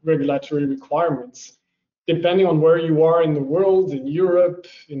new regulatory requirements. Depending on where you are in the world, in Europe,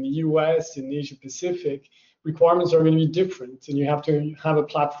 in the US, in Asia Pacific, requirements are going to be different, and you have to have a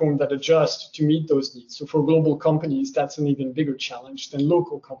platform that adjusts to meet those needs. So for global companies, that's an even bigger challenge than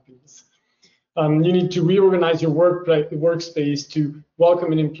local companies. You need to reorganize your workspace to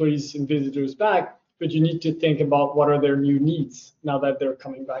welcome employees and visitors back, but you need to think about what are their new needs now that they're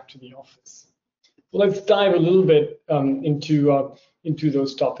coming back to the office. Let's dive a little bit into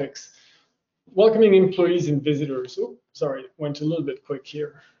those topics. Welcoming employees and visitors. Oh, sorry, went a little bit quick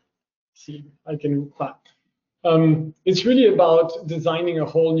here. See, I can clap. It's really about designing a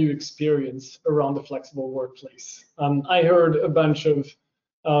whole new experience around the flexible workplace. I heard a bunch of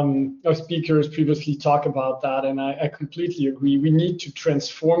speakers previously talk about that, and I completely agree. We need to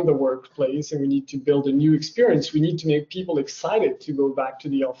transform the workplace, and we need to build a new experience. We need to make people excited to go back to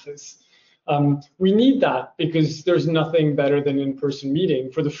the office. We need that because there's nothing better than in-person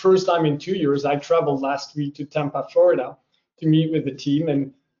meeting. For the first time in 2 years, I traveled last week to Tampa, Florida, to meet with the team,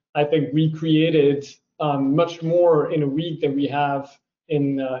 and I think we created much more in a week than we have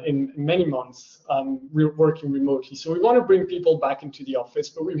in many months working remotely. So we want to bring people back into the office,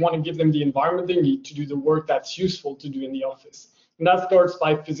 but we want to give them the environment they need to do the work that's useful to do in the office. And that starts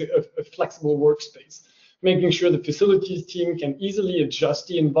by a flexible workspace, making sure the facilities team can easily adjust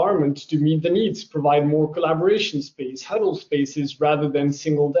the environment to meet the needs, provide more collaboration space, huddle spaces rather than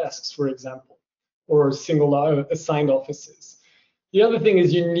single desks, for example, or single assigned offices. The other thing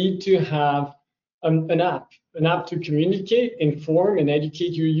is you need to have an app to communicate, inform, and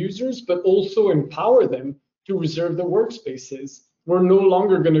educate your users, but also empower them to reserve the workspaces. We're no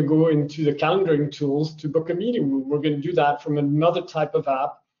longer going to go into the calendaring tools to book a meeting room. We're going to do that from another type of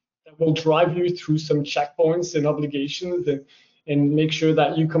app that will drive you through some checkpoints and obligations and make sure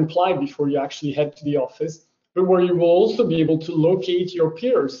that you comply before you actually head to the office, but where you will also be able to locate your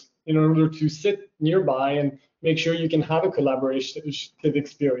peers in order to sit nearby and make sure you can have a collaborative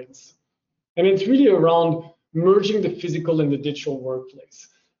experience. And it's really around merging the physical and the digital workplace.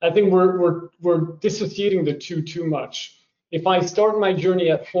 I think we're dissociating the two too much. If I start my journey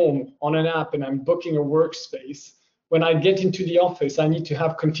at home on an app and I'm booking a workspace, when I get into the office, I need to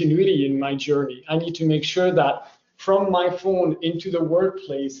have continuity in my journey. I need to make sure that from my phone into the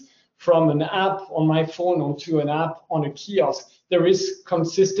workplace, from an app on my phone onto an app on a kiosk, there is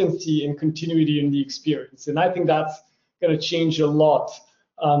consistency and continuity in the experience. And I think that's going to change a lot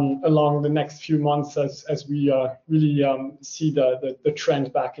along the next few months as we really see the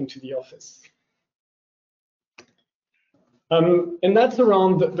trend back into the office. And that's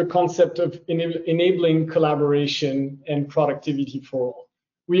around the concept of enabling collaboration and productivity for all.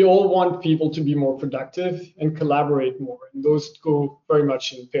 We all want people to be more productive and collaborate more, and those go very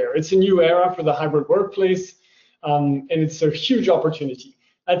much in pair. It's a new era for the hybrid workplace, and it's a huge opportunity.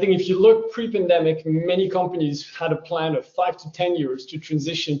 I think if you look pre-pandemic, many companies had a plan of 5 to 10 years to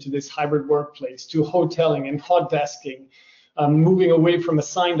transition to this hybrid workplace, to hoteling and hot desking, moving away from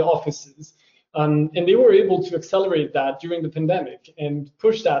assigned offices. And they were able to accelerate that during the pandemic and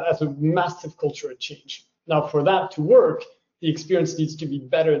push that as a massive cultural change. Now, for that to work, the experience needs to be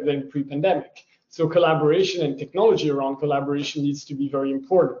better than pre-pandemic. So collaboration and technology around collaboration needs to be very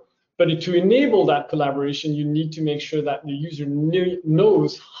important. But to enable that collaboration, you need to make sure that the user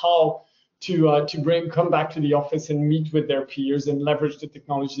knows how to come back to the office and meet with their peers and leverage the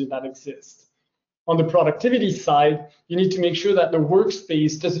technology that exists. On the productivity side, you need to make sure that the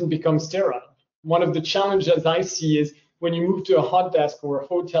workspace doesn't become sterile. One of the challenges I see is when you move to a hot desk or a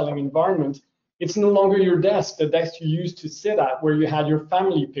hoteling environment, it's no longer your desk, the desk you used to sit at, where you had your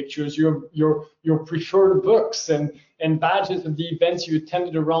family pictures, your preferred books and badges of the events you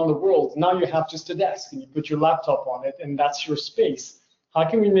attended around the world. Now you have just a desk and you put your laptop on it and that's your space. How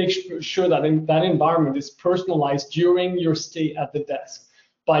can we make sure that that environment is personalized during your stay at the desk?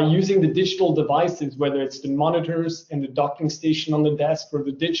 By using the digital devices, whether it's the monitors and the docking station on the desk or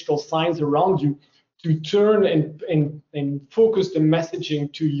the digital signs around you, to turn and focus the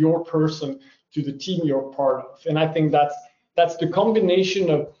messaging to your person, to the team you're part of. And I think that's the combination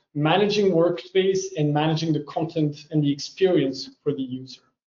of managing workspace and managing the content and the experience for the user.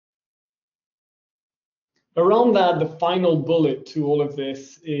 Around that, the final bullet to all of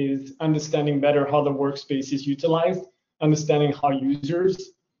this is understanding better how the workspace is utilized, understanding how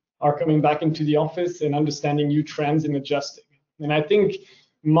users are coming back into the office, and understanding new trends and adjusting. And I think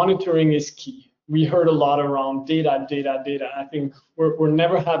monitoring is key. We heard a lot around data. I think we'll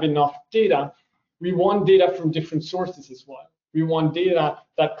never have enough data. we want data from different sources as well. We want data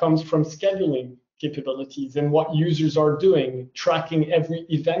that comes from scheduling capabilities and what users are doing, tracking every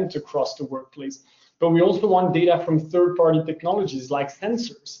event across the workplace. But we also want data from third-party technologies like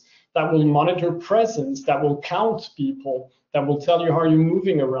sensors that will monitor presence, that will count people, that will tell you how you're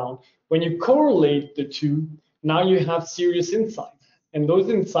moving around. When you correlate the two, now you have serious insights. And those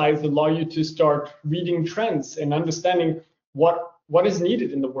insights allow you to start reading trends and understanding what is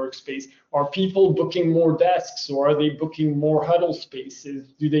needed in the workspace. Are people booking more desks, or are they booking more huddle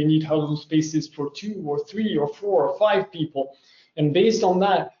spaces? Do they need huddle spaces for 2 or 3 or 4 or 5 people? And based on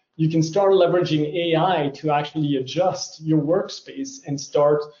that, you can start leveraging AI to actually adjust your workspace and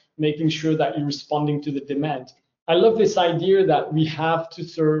start making sure that you're responding to the demand. I love this idea that we have to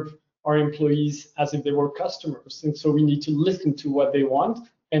serve our employees as if they were customers. And so we need to listen to what they want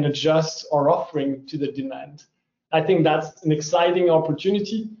and adjust our offering to the demand. I think that's an exciting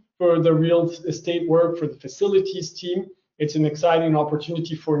opportunity for the real estate work, for the facilities team. It's an exciting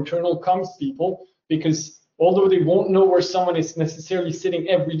opportunity for internal comms people, because although they won't know where someone is necessarily sitting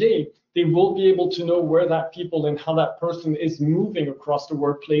every day, they will be able to know where that people and how that person is moving across the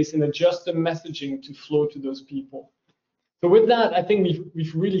workplace and adjust the messaging to flow to those people. So with that, I think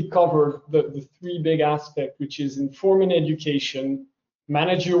we've really covered the 3 big aspects, which is informing education,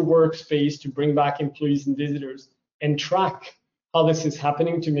 manage your workspace to bring back employees and visitors, and track how this is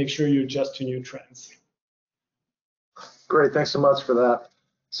happening to make sure you adjust to new trends. Great, thanks so much for that.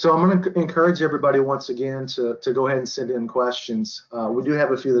 So I'm going to encourage everybody once again to go ahead and send in questions. We do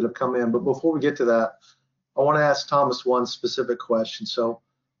have a few that have come in, but before we get to that, I want to ask Thomas one specific question. So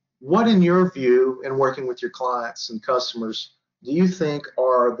what, in your view, in working with your clients and customers, do you think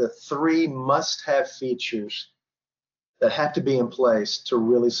are the 3 must-have features that have to be in place to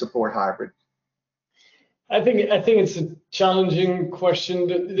really support hybrid? I think it's a challenging question.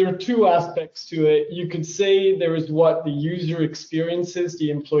 There are 2 aspects to it. You could say there is what the user experiences,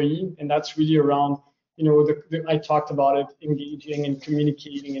 the employee, and that's really around, I talked about it, engaging and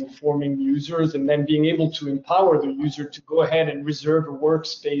communicating, informing users, and then being able to empower the user to go ahead and reserve a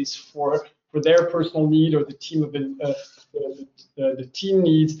workspace for their personal need or the team of the team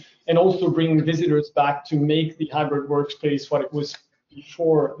needs, and also bringing visitors back to make the hybrid workspace what it was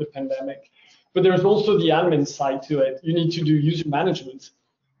before the pandemic. But there's also the admin side to it. You need to do user management.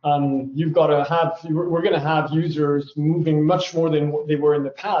 We're going to have users moving much more than what they were in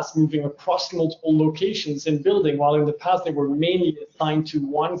the past, moving across multiple locations and building, while in the past they were mainly assigned to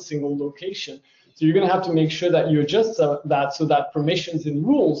one single location. So you're going to have to make sure that you adjust that so that permissions and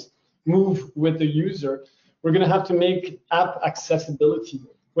rules move with the user. We're going to have to make app accessibility.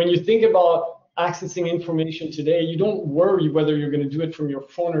 When you think about accessing information today, you don't worry whether you're going to do it from your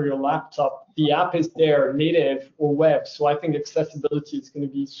phone or your laptop. The app is there, native or web. So I think accessibility is going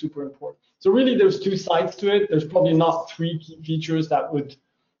to be super important. So really, there's 2 sides to it. There's probably not 3 key features that would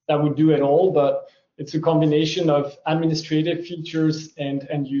do it all, but it's a combination of administrative features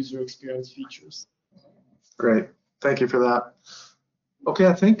and user experience features. Great, thank you for that. Okay,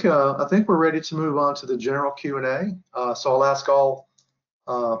 I think we're ready to move on to the general Q&A. So I'll ask all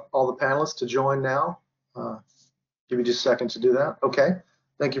the panelists to join now. Give me just a second to do that. Okay,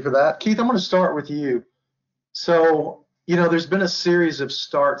 thank you for that. Keith, I'm going to start with you. So, there's been a series of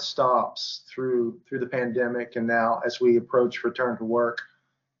start-stops through the pandemic and now as we approach return to work.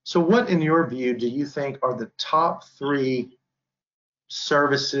 So what, in your view, do you think are the top 3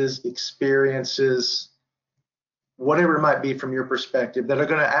 services, experiences, whatever it might be from your perspective, that are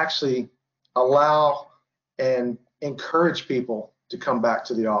going to actually allow and encourage people to come back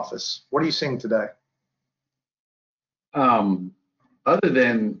to the office? What are you seeing today? Other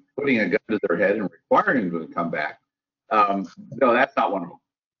than putting a gun to their head and requiring them to come back, no, that's not one of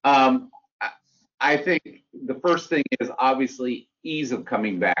them. I think the first thing is obviously ease of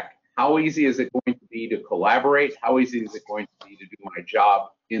coming back. How easy is it going to be to collaborate? How easy is it going to be to do my job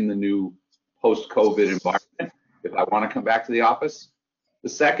in the new post-COVID environment if I want to come back to the office? The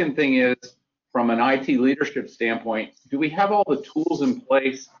second thing is, from an IT leadership standpoint, do we have all the tools in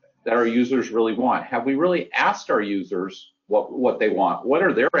place that our users really want? Have we really asked our users what they want? What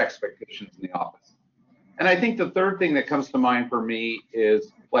are their expectations in the office? And I think the third thing that comes to mind for me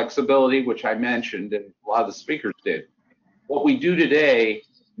is flexibility, which I mentioned and a lot of the speakers did. What we do today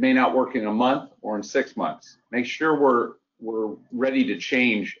may not work in a month or in 6 months. Make sure we're ready to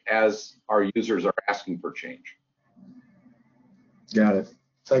change as our users are asking for change. Got it.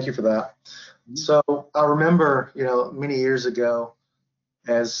 Thank you for that. So I remember, many years ago,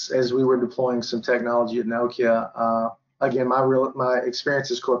 as we were deploying some technology at Nokia. Again, my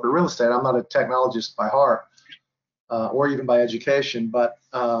experience is corporate real estate. I'm not a technologist by heart or even by education, but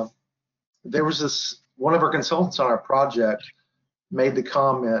there was one of our consultants on our project made the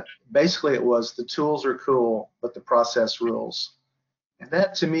comment, basically it was, the tools are cool, but the process rules. And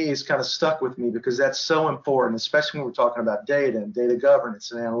that to me is kind of stuck with me because that's so important, especially when we're talking about data and data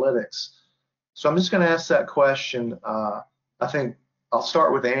governance and analytics. So I'm just going to ask that question. I think I'll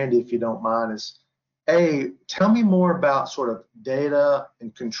start with Andy, if you don't mind, is tell me more about sort of data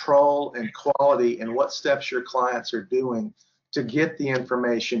and control and quality and what steps your clients are doing to get the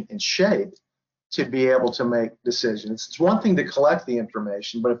information in shape to be able to make decisions. It's one thing to collect the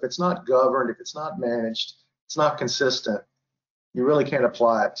information, but if it's not governed, if it's not managed, it's not consistent, you really can't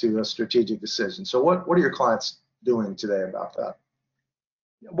apply it to a strategic decision. So what are your clients doing today about that?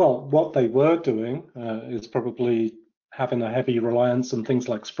 Well, what they were doing is probably having a heavy reliance on things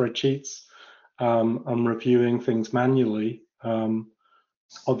like spreadsheets and reviewing things manually.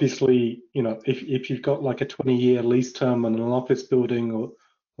 Obviously, you know, if you've got like a 20-year lease term on an office building or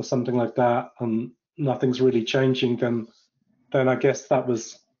something like that, and nothing's really changing, then I guess that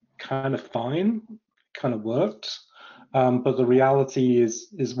was kind of fine, kind of worked. But the reality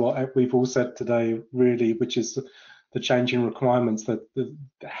is what we've all said today, really, which is the changing requirements, that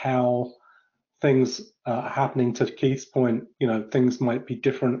how things are happening. To Keith's point, you know, things might be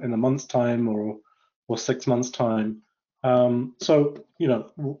different in a month's time or 6 months' time. So, you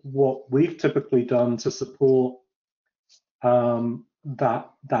know, what we've typically done to support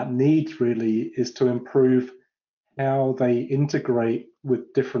that need really is to improve how they integrate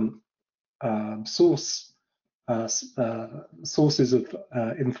with different sources of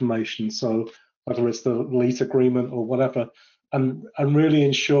information. So whether it's the lease agreement or whatever, and really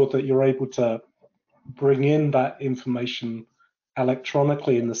ensure that you're able to bring in that information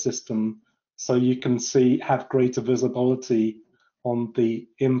electronically in the system, so you can have greater visibility on the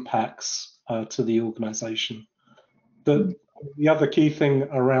impacts to the organization. The other key thing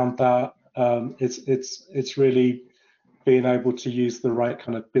around that, it's really being able to use the right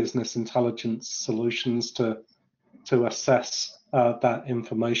kind of business intelligence solutions to assess that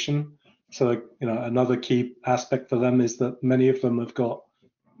information. So, you know, another key aspect for them is that many of them have got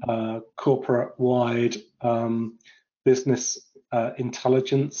corporate-wide business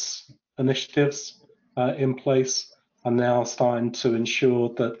intelligence initiatives in place, and now starting to ensure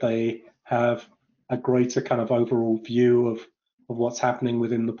that they have a greater kind of overall view of what's happening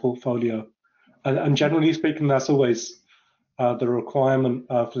within the portfolio. And generally speaking, that's always the requirement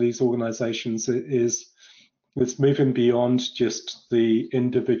for these organizations. It's moving beyond just the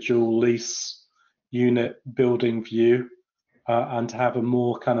individual lease unit building view, and to have a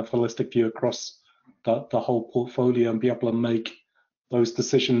more kind of holistic view across the whole portfolio and be able to make those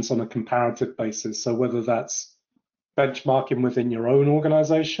decisions on a comparative basis. So whether that's benchmarking within your own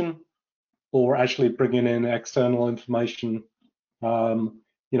organization or actually bringing in external information,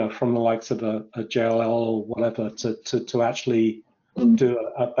 you know, from the likes of a JLL or whatever, to actually do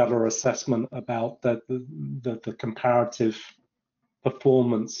a better assessment about the comparative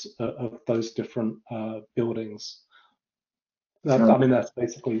performance of those different buildings. I mean, that's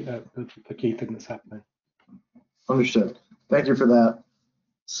basically the key thing that's happening. Understood. Thank you for that.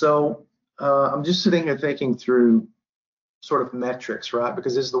 So I'm just sitting here thinking through sort of metrics, right?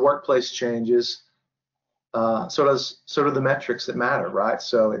 Because as the workplace changes, so do the metrics that matter, right?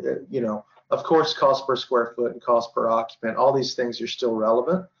 So, you know, of course, cost per square foot and cost per occupant, all these things are still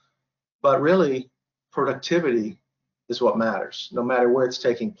relevant, but really productivity is what matters, no matter where it's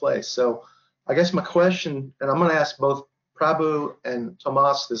taking place. So I guess my question, and I'm going to ask both Prabhu and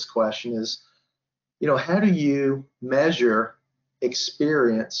Tomas this question, is, you know, how do you measure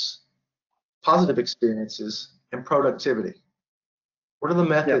positive experiences and productivity? What are the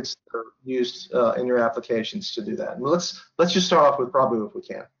methods that are used in your applications to do that? And let's just start off with Prabhu if we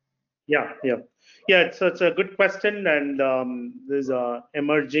can. Yeah. So it's a good question, and there's a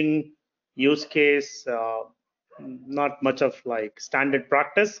emerging use case, not much of like standard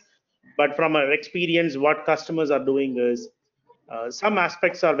practice, but from our experience, what customers are doing is some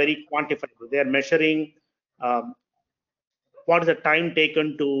aspects are very quantifiable. They are measuring what is the time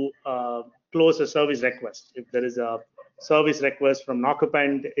taken to close a service request. If there is a service request from an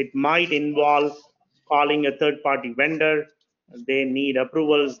occupant, it might involve calling a third-party vendor. They need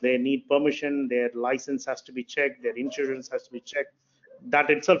approvals, they need permission, their license has to be checked, their insurance has to be checked. That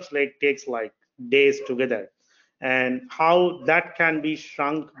itself takes like days together. And how that can be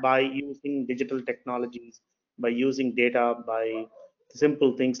shrunk by using digital technologies, by using data, by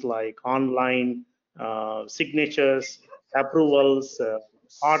simple things like online signatures, approvals,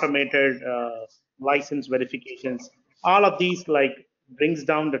 automated license verifications. All of these like brings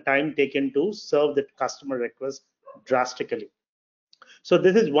down the time taken to serve the customer request drastically. So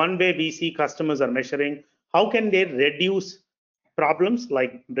this is one way we see customers are measuring how can they reduce problems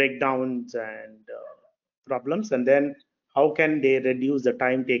like breakdowns and problems, and then how can they reduce the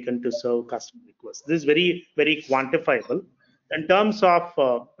time taken to serve customer requests. This is very, very quantifiable. In terms of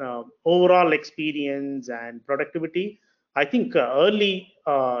overall experience and productivity, I think early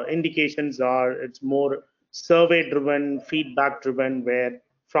indications are it's more survey driven, feedback driven, where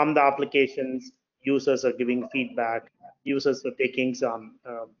from the applications, users are giving feedback, users are taking some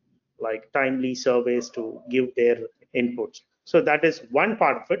like timely surveys to give their inputs. So that is one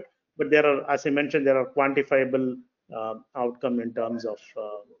part of it. But there are, as I mentioned, there are quantifiable outcome in terms of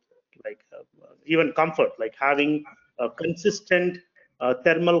even comfort, like having a consistent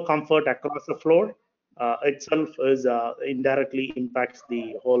thermal comfort across the floor itself is indirectly impacts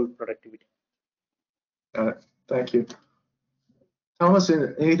the whole productivity. Got it. Thank you. Thomas,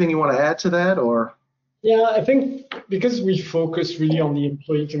 anything you want to add to that, or? Yeah, I think because we focus really on the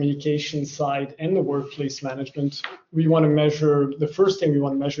employee communication side and the workplace management, we want to measure, the first thing we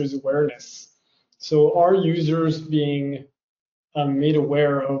want to measure is awareness. So are users being made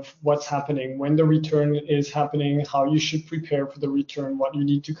aware of what's happening, when the return is happening, how you should prepare for the return, what you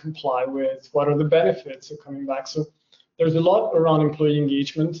need to comply with, what are the benefits of coming back. So there's a lot around employee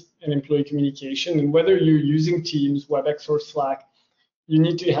engagement and employee communication, and whether you're using Teams, WebEx, or Slack, you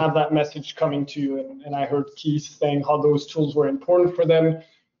need to have that message coming to you. And I heard Keith saying how those tools were important for them.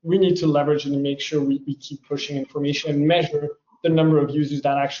 We need to leverage and make sure we keep pushing information and measure the number of users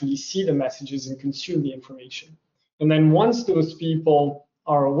that actually see the messages and consume the information. And then once those people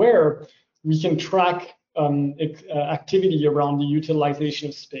are aware, we can track activity around the utilization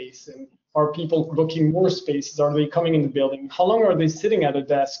of space. And are people booking more spaces? Are they coming in the building? How long are they sitting at a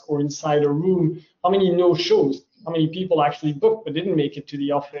desk or inside a room? How many no-shows? How many people actually booked but didn't make it to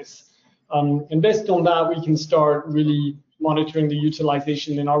the office? And based on that, we can start really monitoring the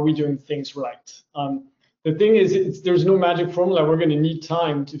utilization and are we doing things right? The thing is, there's no magic formula. We're going to need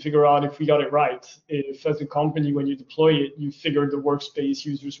time to figure out if we got it right. If as a company, when you deploy it, you figure the workspace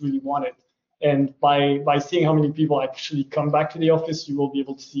users really want it. And by seeing how many people actually come back to the office, you will be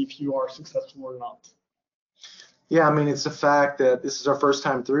able to see if you are successful or not. Yeah, I mean, it's a fact that this is our first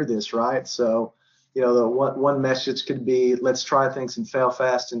time through this, right? So, you know, the one message could be, let's try things and fail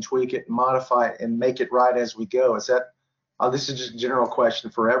fast and tweak it and modify it and make it right as we go. Is that, this is just a general question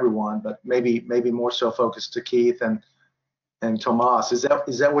for everyone, but maybe more so focused to Keith and Tomas. Is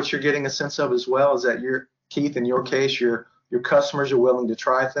that what you're getting a sense of as well? Is that Keith, in your case, your customers are willing to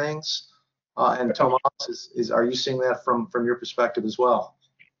try things? And Tomas, are you seeing that from your perspective as well?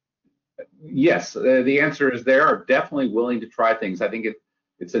 Yes, the answer is they are definitely willing to try things. I think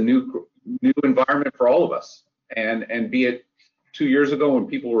it's a new environment for all of us, and be it 2 years ago when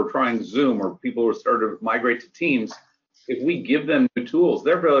people were trying Zoom or people were starting to migrate to Teams, if we give them new tools,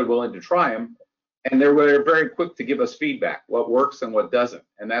 they're really willing to try them, and they're very quick to give us feedback, what works and what doesn't.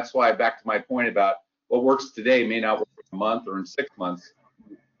 And that's why, back to my point about what works today may not work in a month or in 6 months.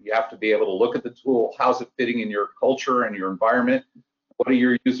 You have to be able to look at the tool, how's it fitting in your culture and your environment, what do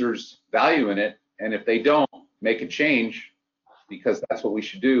your users value in it, and if they don't, make a change, because that's what we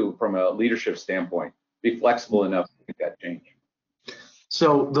should do from a leadership standpoint. Be flexible enough to make that change.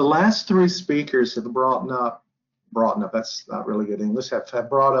 So the last three speakers have brought up, that's not really good English, have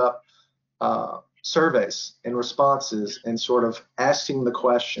brought up surveys and responses and sort of asking the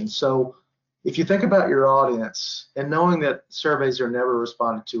question. So if you think about your audience and knowing that surveys are never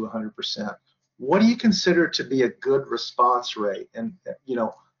responded to 100%, what do you consider to be a good response rate and, you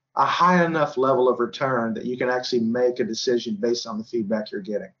know, a high enough level of return that you can actually make a decision based on the feedback you're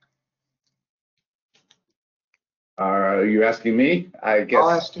getting? Are you asking me? I guess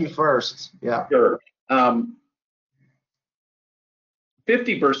I'll ask you first. Yeah. Sure.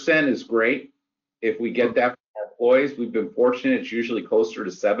 50% is great if we get that from our employees. We've been fortunate. It's usually closer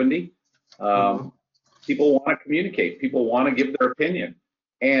to 70. People want to communicate. People want to give their opinion.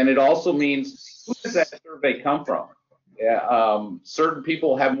 And it also means, who does that survey come from? Certain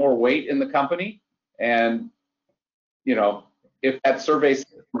people have more weight in the company. And, you know, if that survey is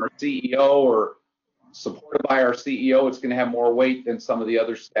from our CEO or supported by our CEO, it's going to have more weight than some of the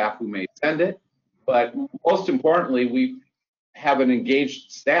other staff who may send it. But most importantly, we have an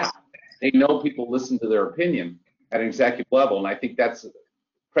engaged staff. They know people listen to their opinion at an executive level. And I think that's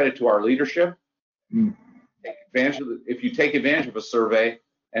credit to our leadership. If you take advantage of a survey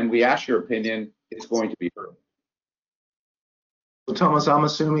and we ask your opinion, it's going to be heard. So Thomas, I'm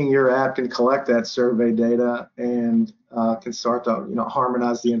assuming your app can collect that survey data and can start to, you know,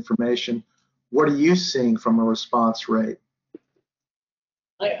 harmonize the information. What are you seeing from a response rate?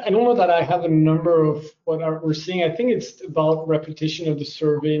 I don't know that I have a number of what we're seeing. I think it's about repetition of the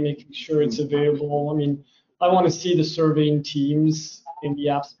survey, making sure it's available. I mean, I want to see the survey in Teams, in the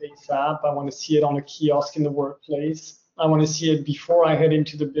AppSpace app. I want to see it on a kiosk in the workplace. I want to see it before I head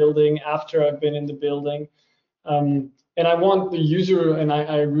into the building, after I've been in the building. And I want the user, and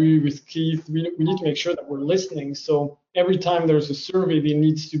I agree with Keith, we need to make sure that we're listening. So every time there's a survey, there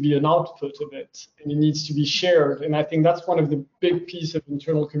needs to be an output of it, and it needs to be shared. And I think that's one of the big pieces of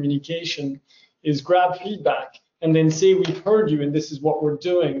internal communication is grab feedback and then say, we've heard you, and this is what we're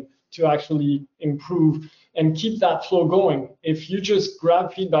doing to actually improve and keep that flow going. If you just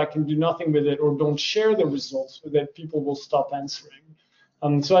grab feedback and do nothing with it or don't share the results with it, people will stop answering.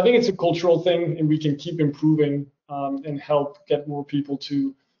 So I think it's a cultural thing, and we can keep improving and help get more people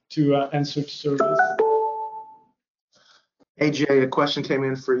to answer to surveys. AJ, a question came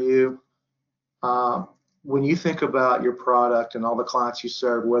in for you. When you think about your product and all the clients you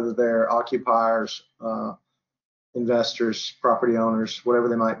serve, whether they're occupiers, investors, property owners, whatever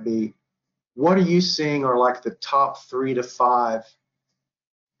they might be, what are you seeing are like the top 3 to 5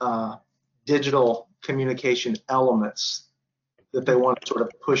 digital communication elements that they want to sort of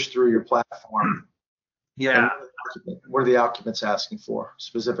push through your platform? Yeah. And what are the occupants asking for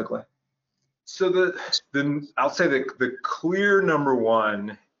specifically? So I'll say the clear number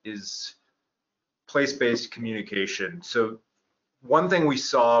one is place-based communication. So one thing we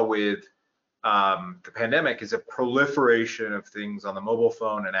saw with the pandemic is a proliferation of things on the mobile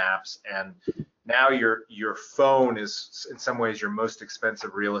phone and apps, and now your phone is in some ways your most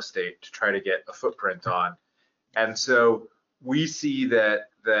expensive real estate to try to get a footprint on. And so we see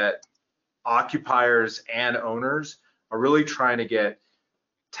that occupiers and owners are really trying to get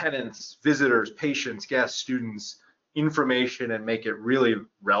tenants, visitors, patients, guests, students information and make it really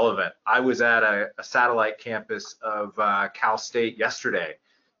relevant. I was at a satellite campus of Cal State yesterday,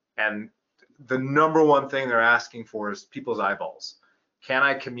 and the number one thing they're asking for is people's eyeballs. Can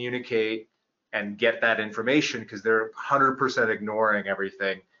I communicate and get that information? Because they're 100% ignoring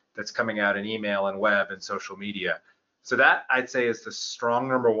everything that's coming out in email and web and social media. So that, I'd say, is the strong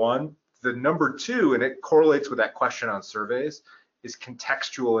number one. The number two, and it correlates with that question on surveys, is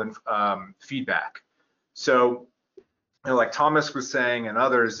contextual feedback. So, like Thomas was saying and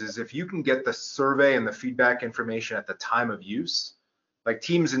others, is if you can get the survey and the feedback information at the time of use, like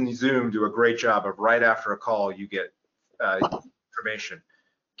Teams and Zoom do a great job of right after a call, you get information.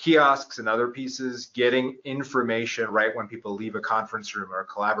 Kiosks and other pieces, getting information right when people leave a conference room or a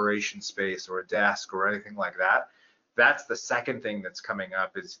collaboration space or a desk or anything like that. That's the second thing that's coming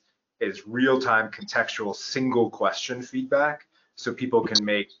up is real-time contextual single question feedback so people can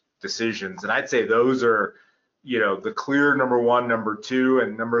make decisions. And I'd say those are, the clear number one, number two,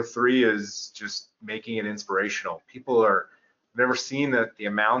 and number three is just making it inspirational. People are, I've never seen the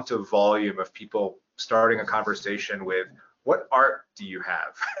amount of volume of people starting a conversation with, what art do you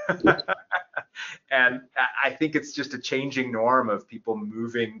have? And I think it's just a changing norm of people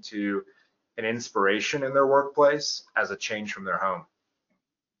moving to an inspiration in their workplace as a change from their home.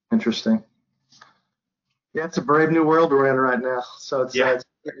 Interesting. Yeah, it's a brave new world we're in right now. So it's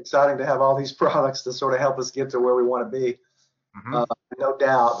exciting to have all these products to sort of help us get to where we want to be. Mm-hmm. No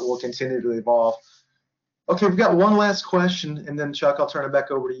doubt we'll continue to evolve. Okay, we've got one last question, and then Chuck, I'll turn it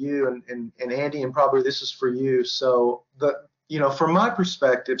back over to you, and Andy, and probably this is for you. So from my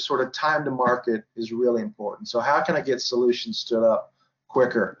perspective, sort of time to market is really important. So how can I get solutions stood up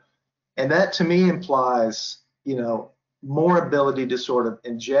quicker? And that to me implies, more ability to sort of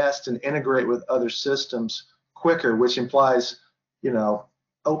ingest and integrate with other systems quicker, which implies,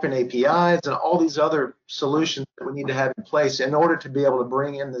 open APIs and all these other solutions that we need to have in place in order to be able to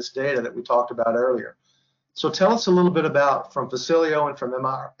bring in this data that we talked about earlier. So tell us a little bit about, from Facilio and from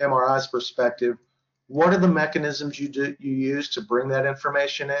MRI's perspective, what are the mechanisms you use to bring that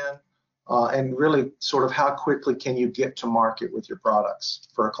information in, and really sort of how quickly can you get to market with your products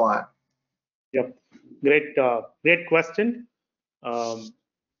for a client? Yep, great question.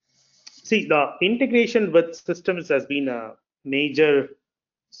 See, the integration with systems has been a major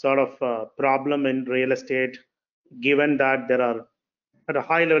sort of problem in real estate, given that there are, at a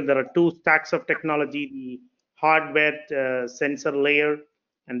high level, there are two stacks of technology, the hardware sensor layer,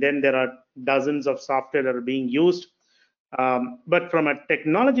 and then there are dozens of software that are being used. But from a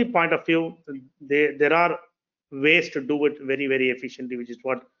technology point of view, there are ways to do it very, very efficiently, which is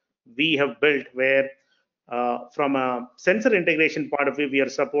what we have built, where from a sensor integration point of view, we are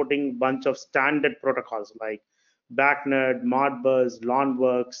supporting a bunch of standard protocols like BACnet, Modbus,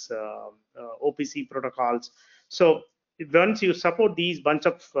 LawnWorks, OPC protocols. So once you support these bunch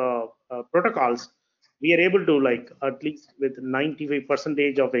of protocols, we are able to, like, at least with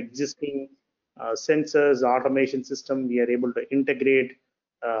 95% of existing sensors, automation system, we are able to integrate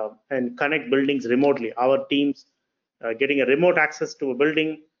and connect buildings remotely. Our teams getting a remote access to a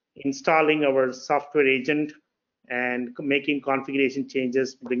building, installing our software agent, and making configuration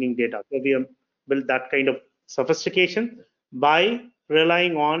changes, bringing data. So we have built that kind of sophistication by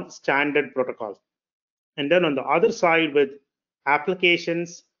relying on standard protocols. And then on the other side, with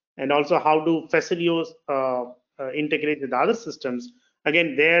applications and also how do Facilios integrate with other systems,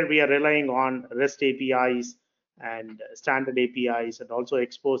 again, there we are relying on REST APIs and standard APIs, and also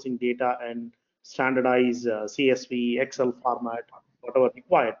exposing data and standardized CSV, Excel format, whatever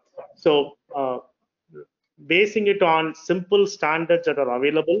required. So basing it on simple standards that are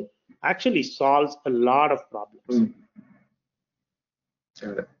available actually solves a lot of problems.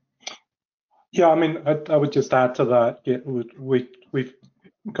 Yeah, I mean, I would just add to that. We've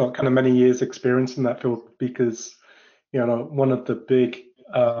got kind of many years experience in that field, because, you know, one of the big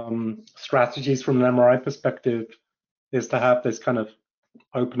strategies from an MRI perspective is to have this kind of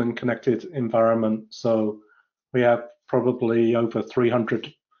open and connected environment. So we have probably over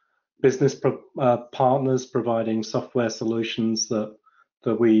 300 business partners providing software solutions that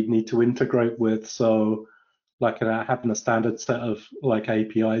we need to integrate with. So like having a standard set of like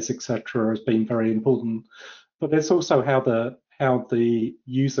APIs, etc., has been very important. But it's also how the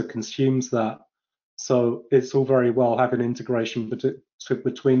user consumes that. So it's all very well having integration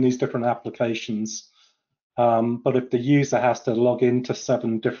between these different applications. But if the user has to log into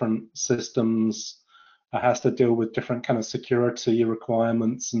 7 different systems, has to deal with different kind of security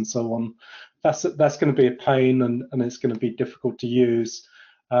requirements and so on, that's going to be a pain, and it's going to be difficult to use.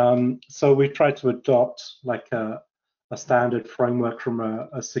 So we try to adopt like a standard framework from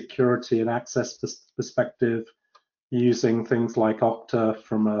a security and access perspective, using things like Okta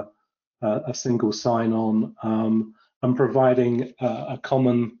from a single sign-on, and providing a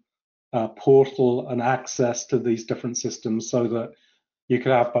common portal and access to these different systems, so that you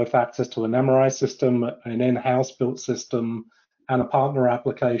can have both access to an MRI system, an in-house built system, and a partner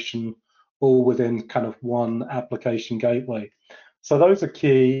application, all within kind of one application gateway. So those are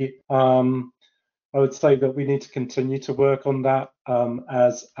key. I would say that we need to continue to work on that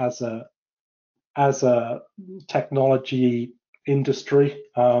as a technology industry.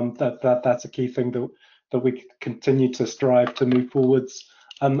 That's a key thing that we continue to strive to move forwards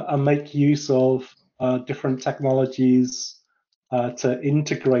and make use of different technologies to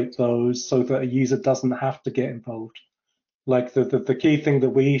integrate those, so that a user doesn't have to get involved. Like the key thing that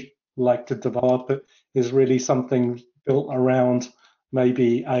we like to develop is really something built around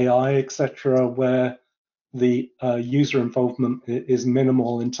maybe AI, etc., where the user involvement is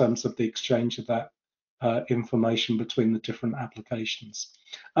minimal in terms of the exchange of that information between the different applications.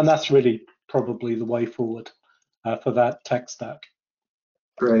 And that's really probably the way forward for that tech stack.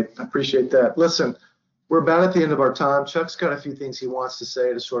 Great, I appreciate that. Listen, we're about at the end of our time. Chuck's got a few things he wants to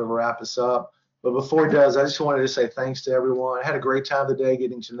say to sort of wrap us up. But before he does, I just wanted to say thanks to everyone. I had a great time today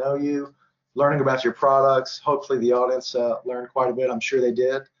getting to know you, learning about your products. Hopefully the audience learned quite a bit. I'm sure they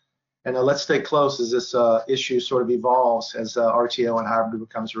did. And let's stay close as this issue sort of evolves, as RTO and hybrid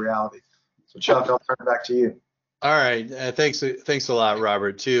becomes a reality. So Chuck, I'll turn it back to you. All right, thanks a lot,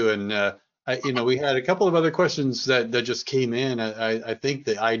 Robert, too. And we had a couple of other questions that just came in. I think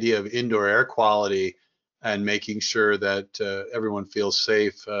the idea of indoor air quality and making sure that everyone feels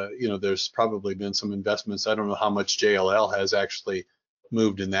safe, there's probably been some investments. I don't know how much JLL has actually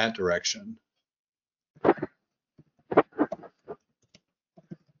moved in that direction.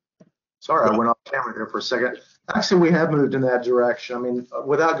 Sorry, I went off camera there for a second. Actually, we have moved in that direction. I mean,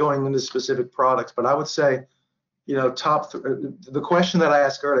 without going into specific products, but I would say, the question that I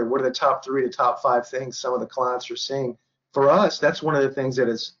asked earlier, what are the top 3 to top 5 things some of the clients are seeing? For us, that's one of the things that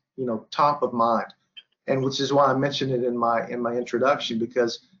is, top of mind, and which is why I mentioned it in my introduction,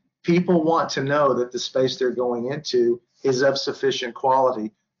 because people want to know that the space they're going into is of sufficient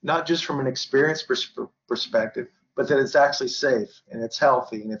quality, not just from an experience perspective, but that it's actually safe and it's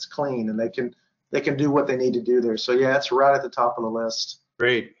healthy and it's clean, and they can do what they need to do there. So yeah, it's right at the top of the list.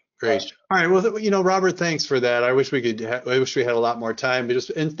 Great. All right. Well, Robert, thanks for that. I wish we had a lot more time.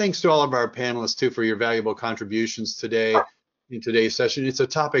 And thanks to all of our panelists too for your valuable contributions today in today's session. It's a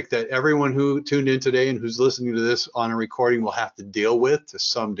topic that everyone who tuned in today and who's listening to this on a recording will have to deal with to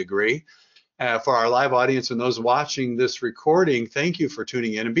some degree. For our live audience and those watching this recording, thank you for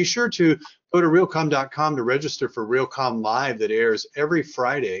tuning in. And be sure to go to realcomm.com to register for Realcomm Live that airs every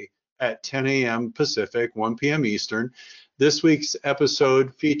Friday at 10 a.m. Pacific, 1 p.m. Eastern. This week's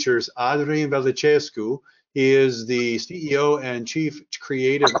episode features Adrian Velicescu. He is the CEO and Chief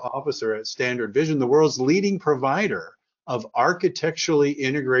Creative Officer at Standard Vision, the world's leading provider of architecturally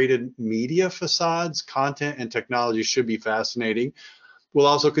integrated media facades. Content and technology should be fascinating. We'll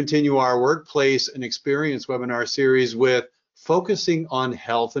also continue our workplace and experience webinar series with focusing on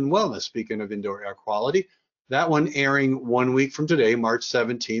health and wellness. Speaking of indoor air quality, that one airing 1 week from today, March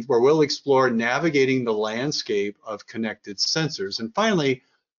 17th, where we'll explore navigating the landscape of connected sensors. And finally,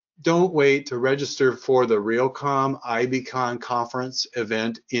 don't wait to register for the Realcomm IBCon conference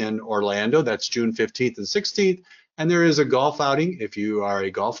event in Orlando. That's June 15th and 16th. And there is a golf outing if you are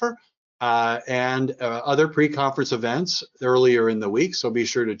a golfer, and other pre-conference events earlier in the week. So be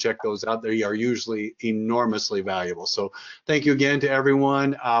sure to check those out. They are usually enormously valuable. So thank you again to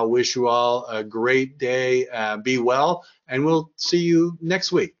everyone. I wish you all a great day. Be well, and we'll see you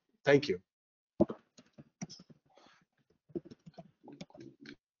next week. Thank you.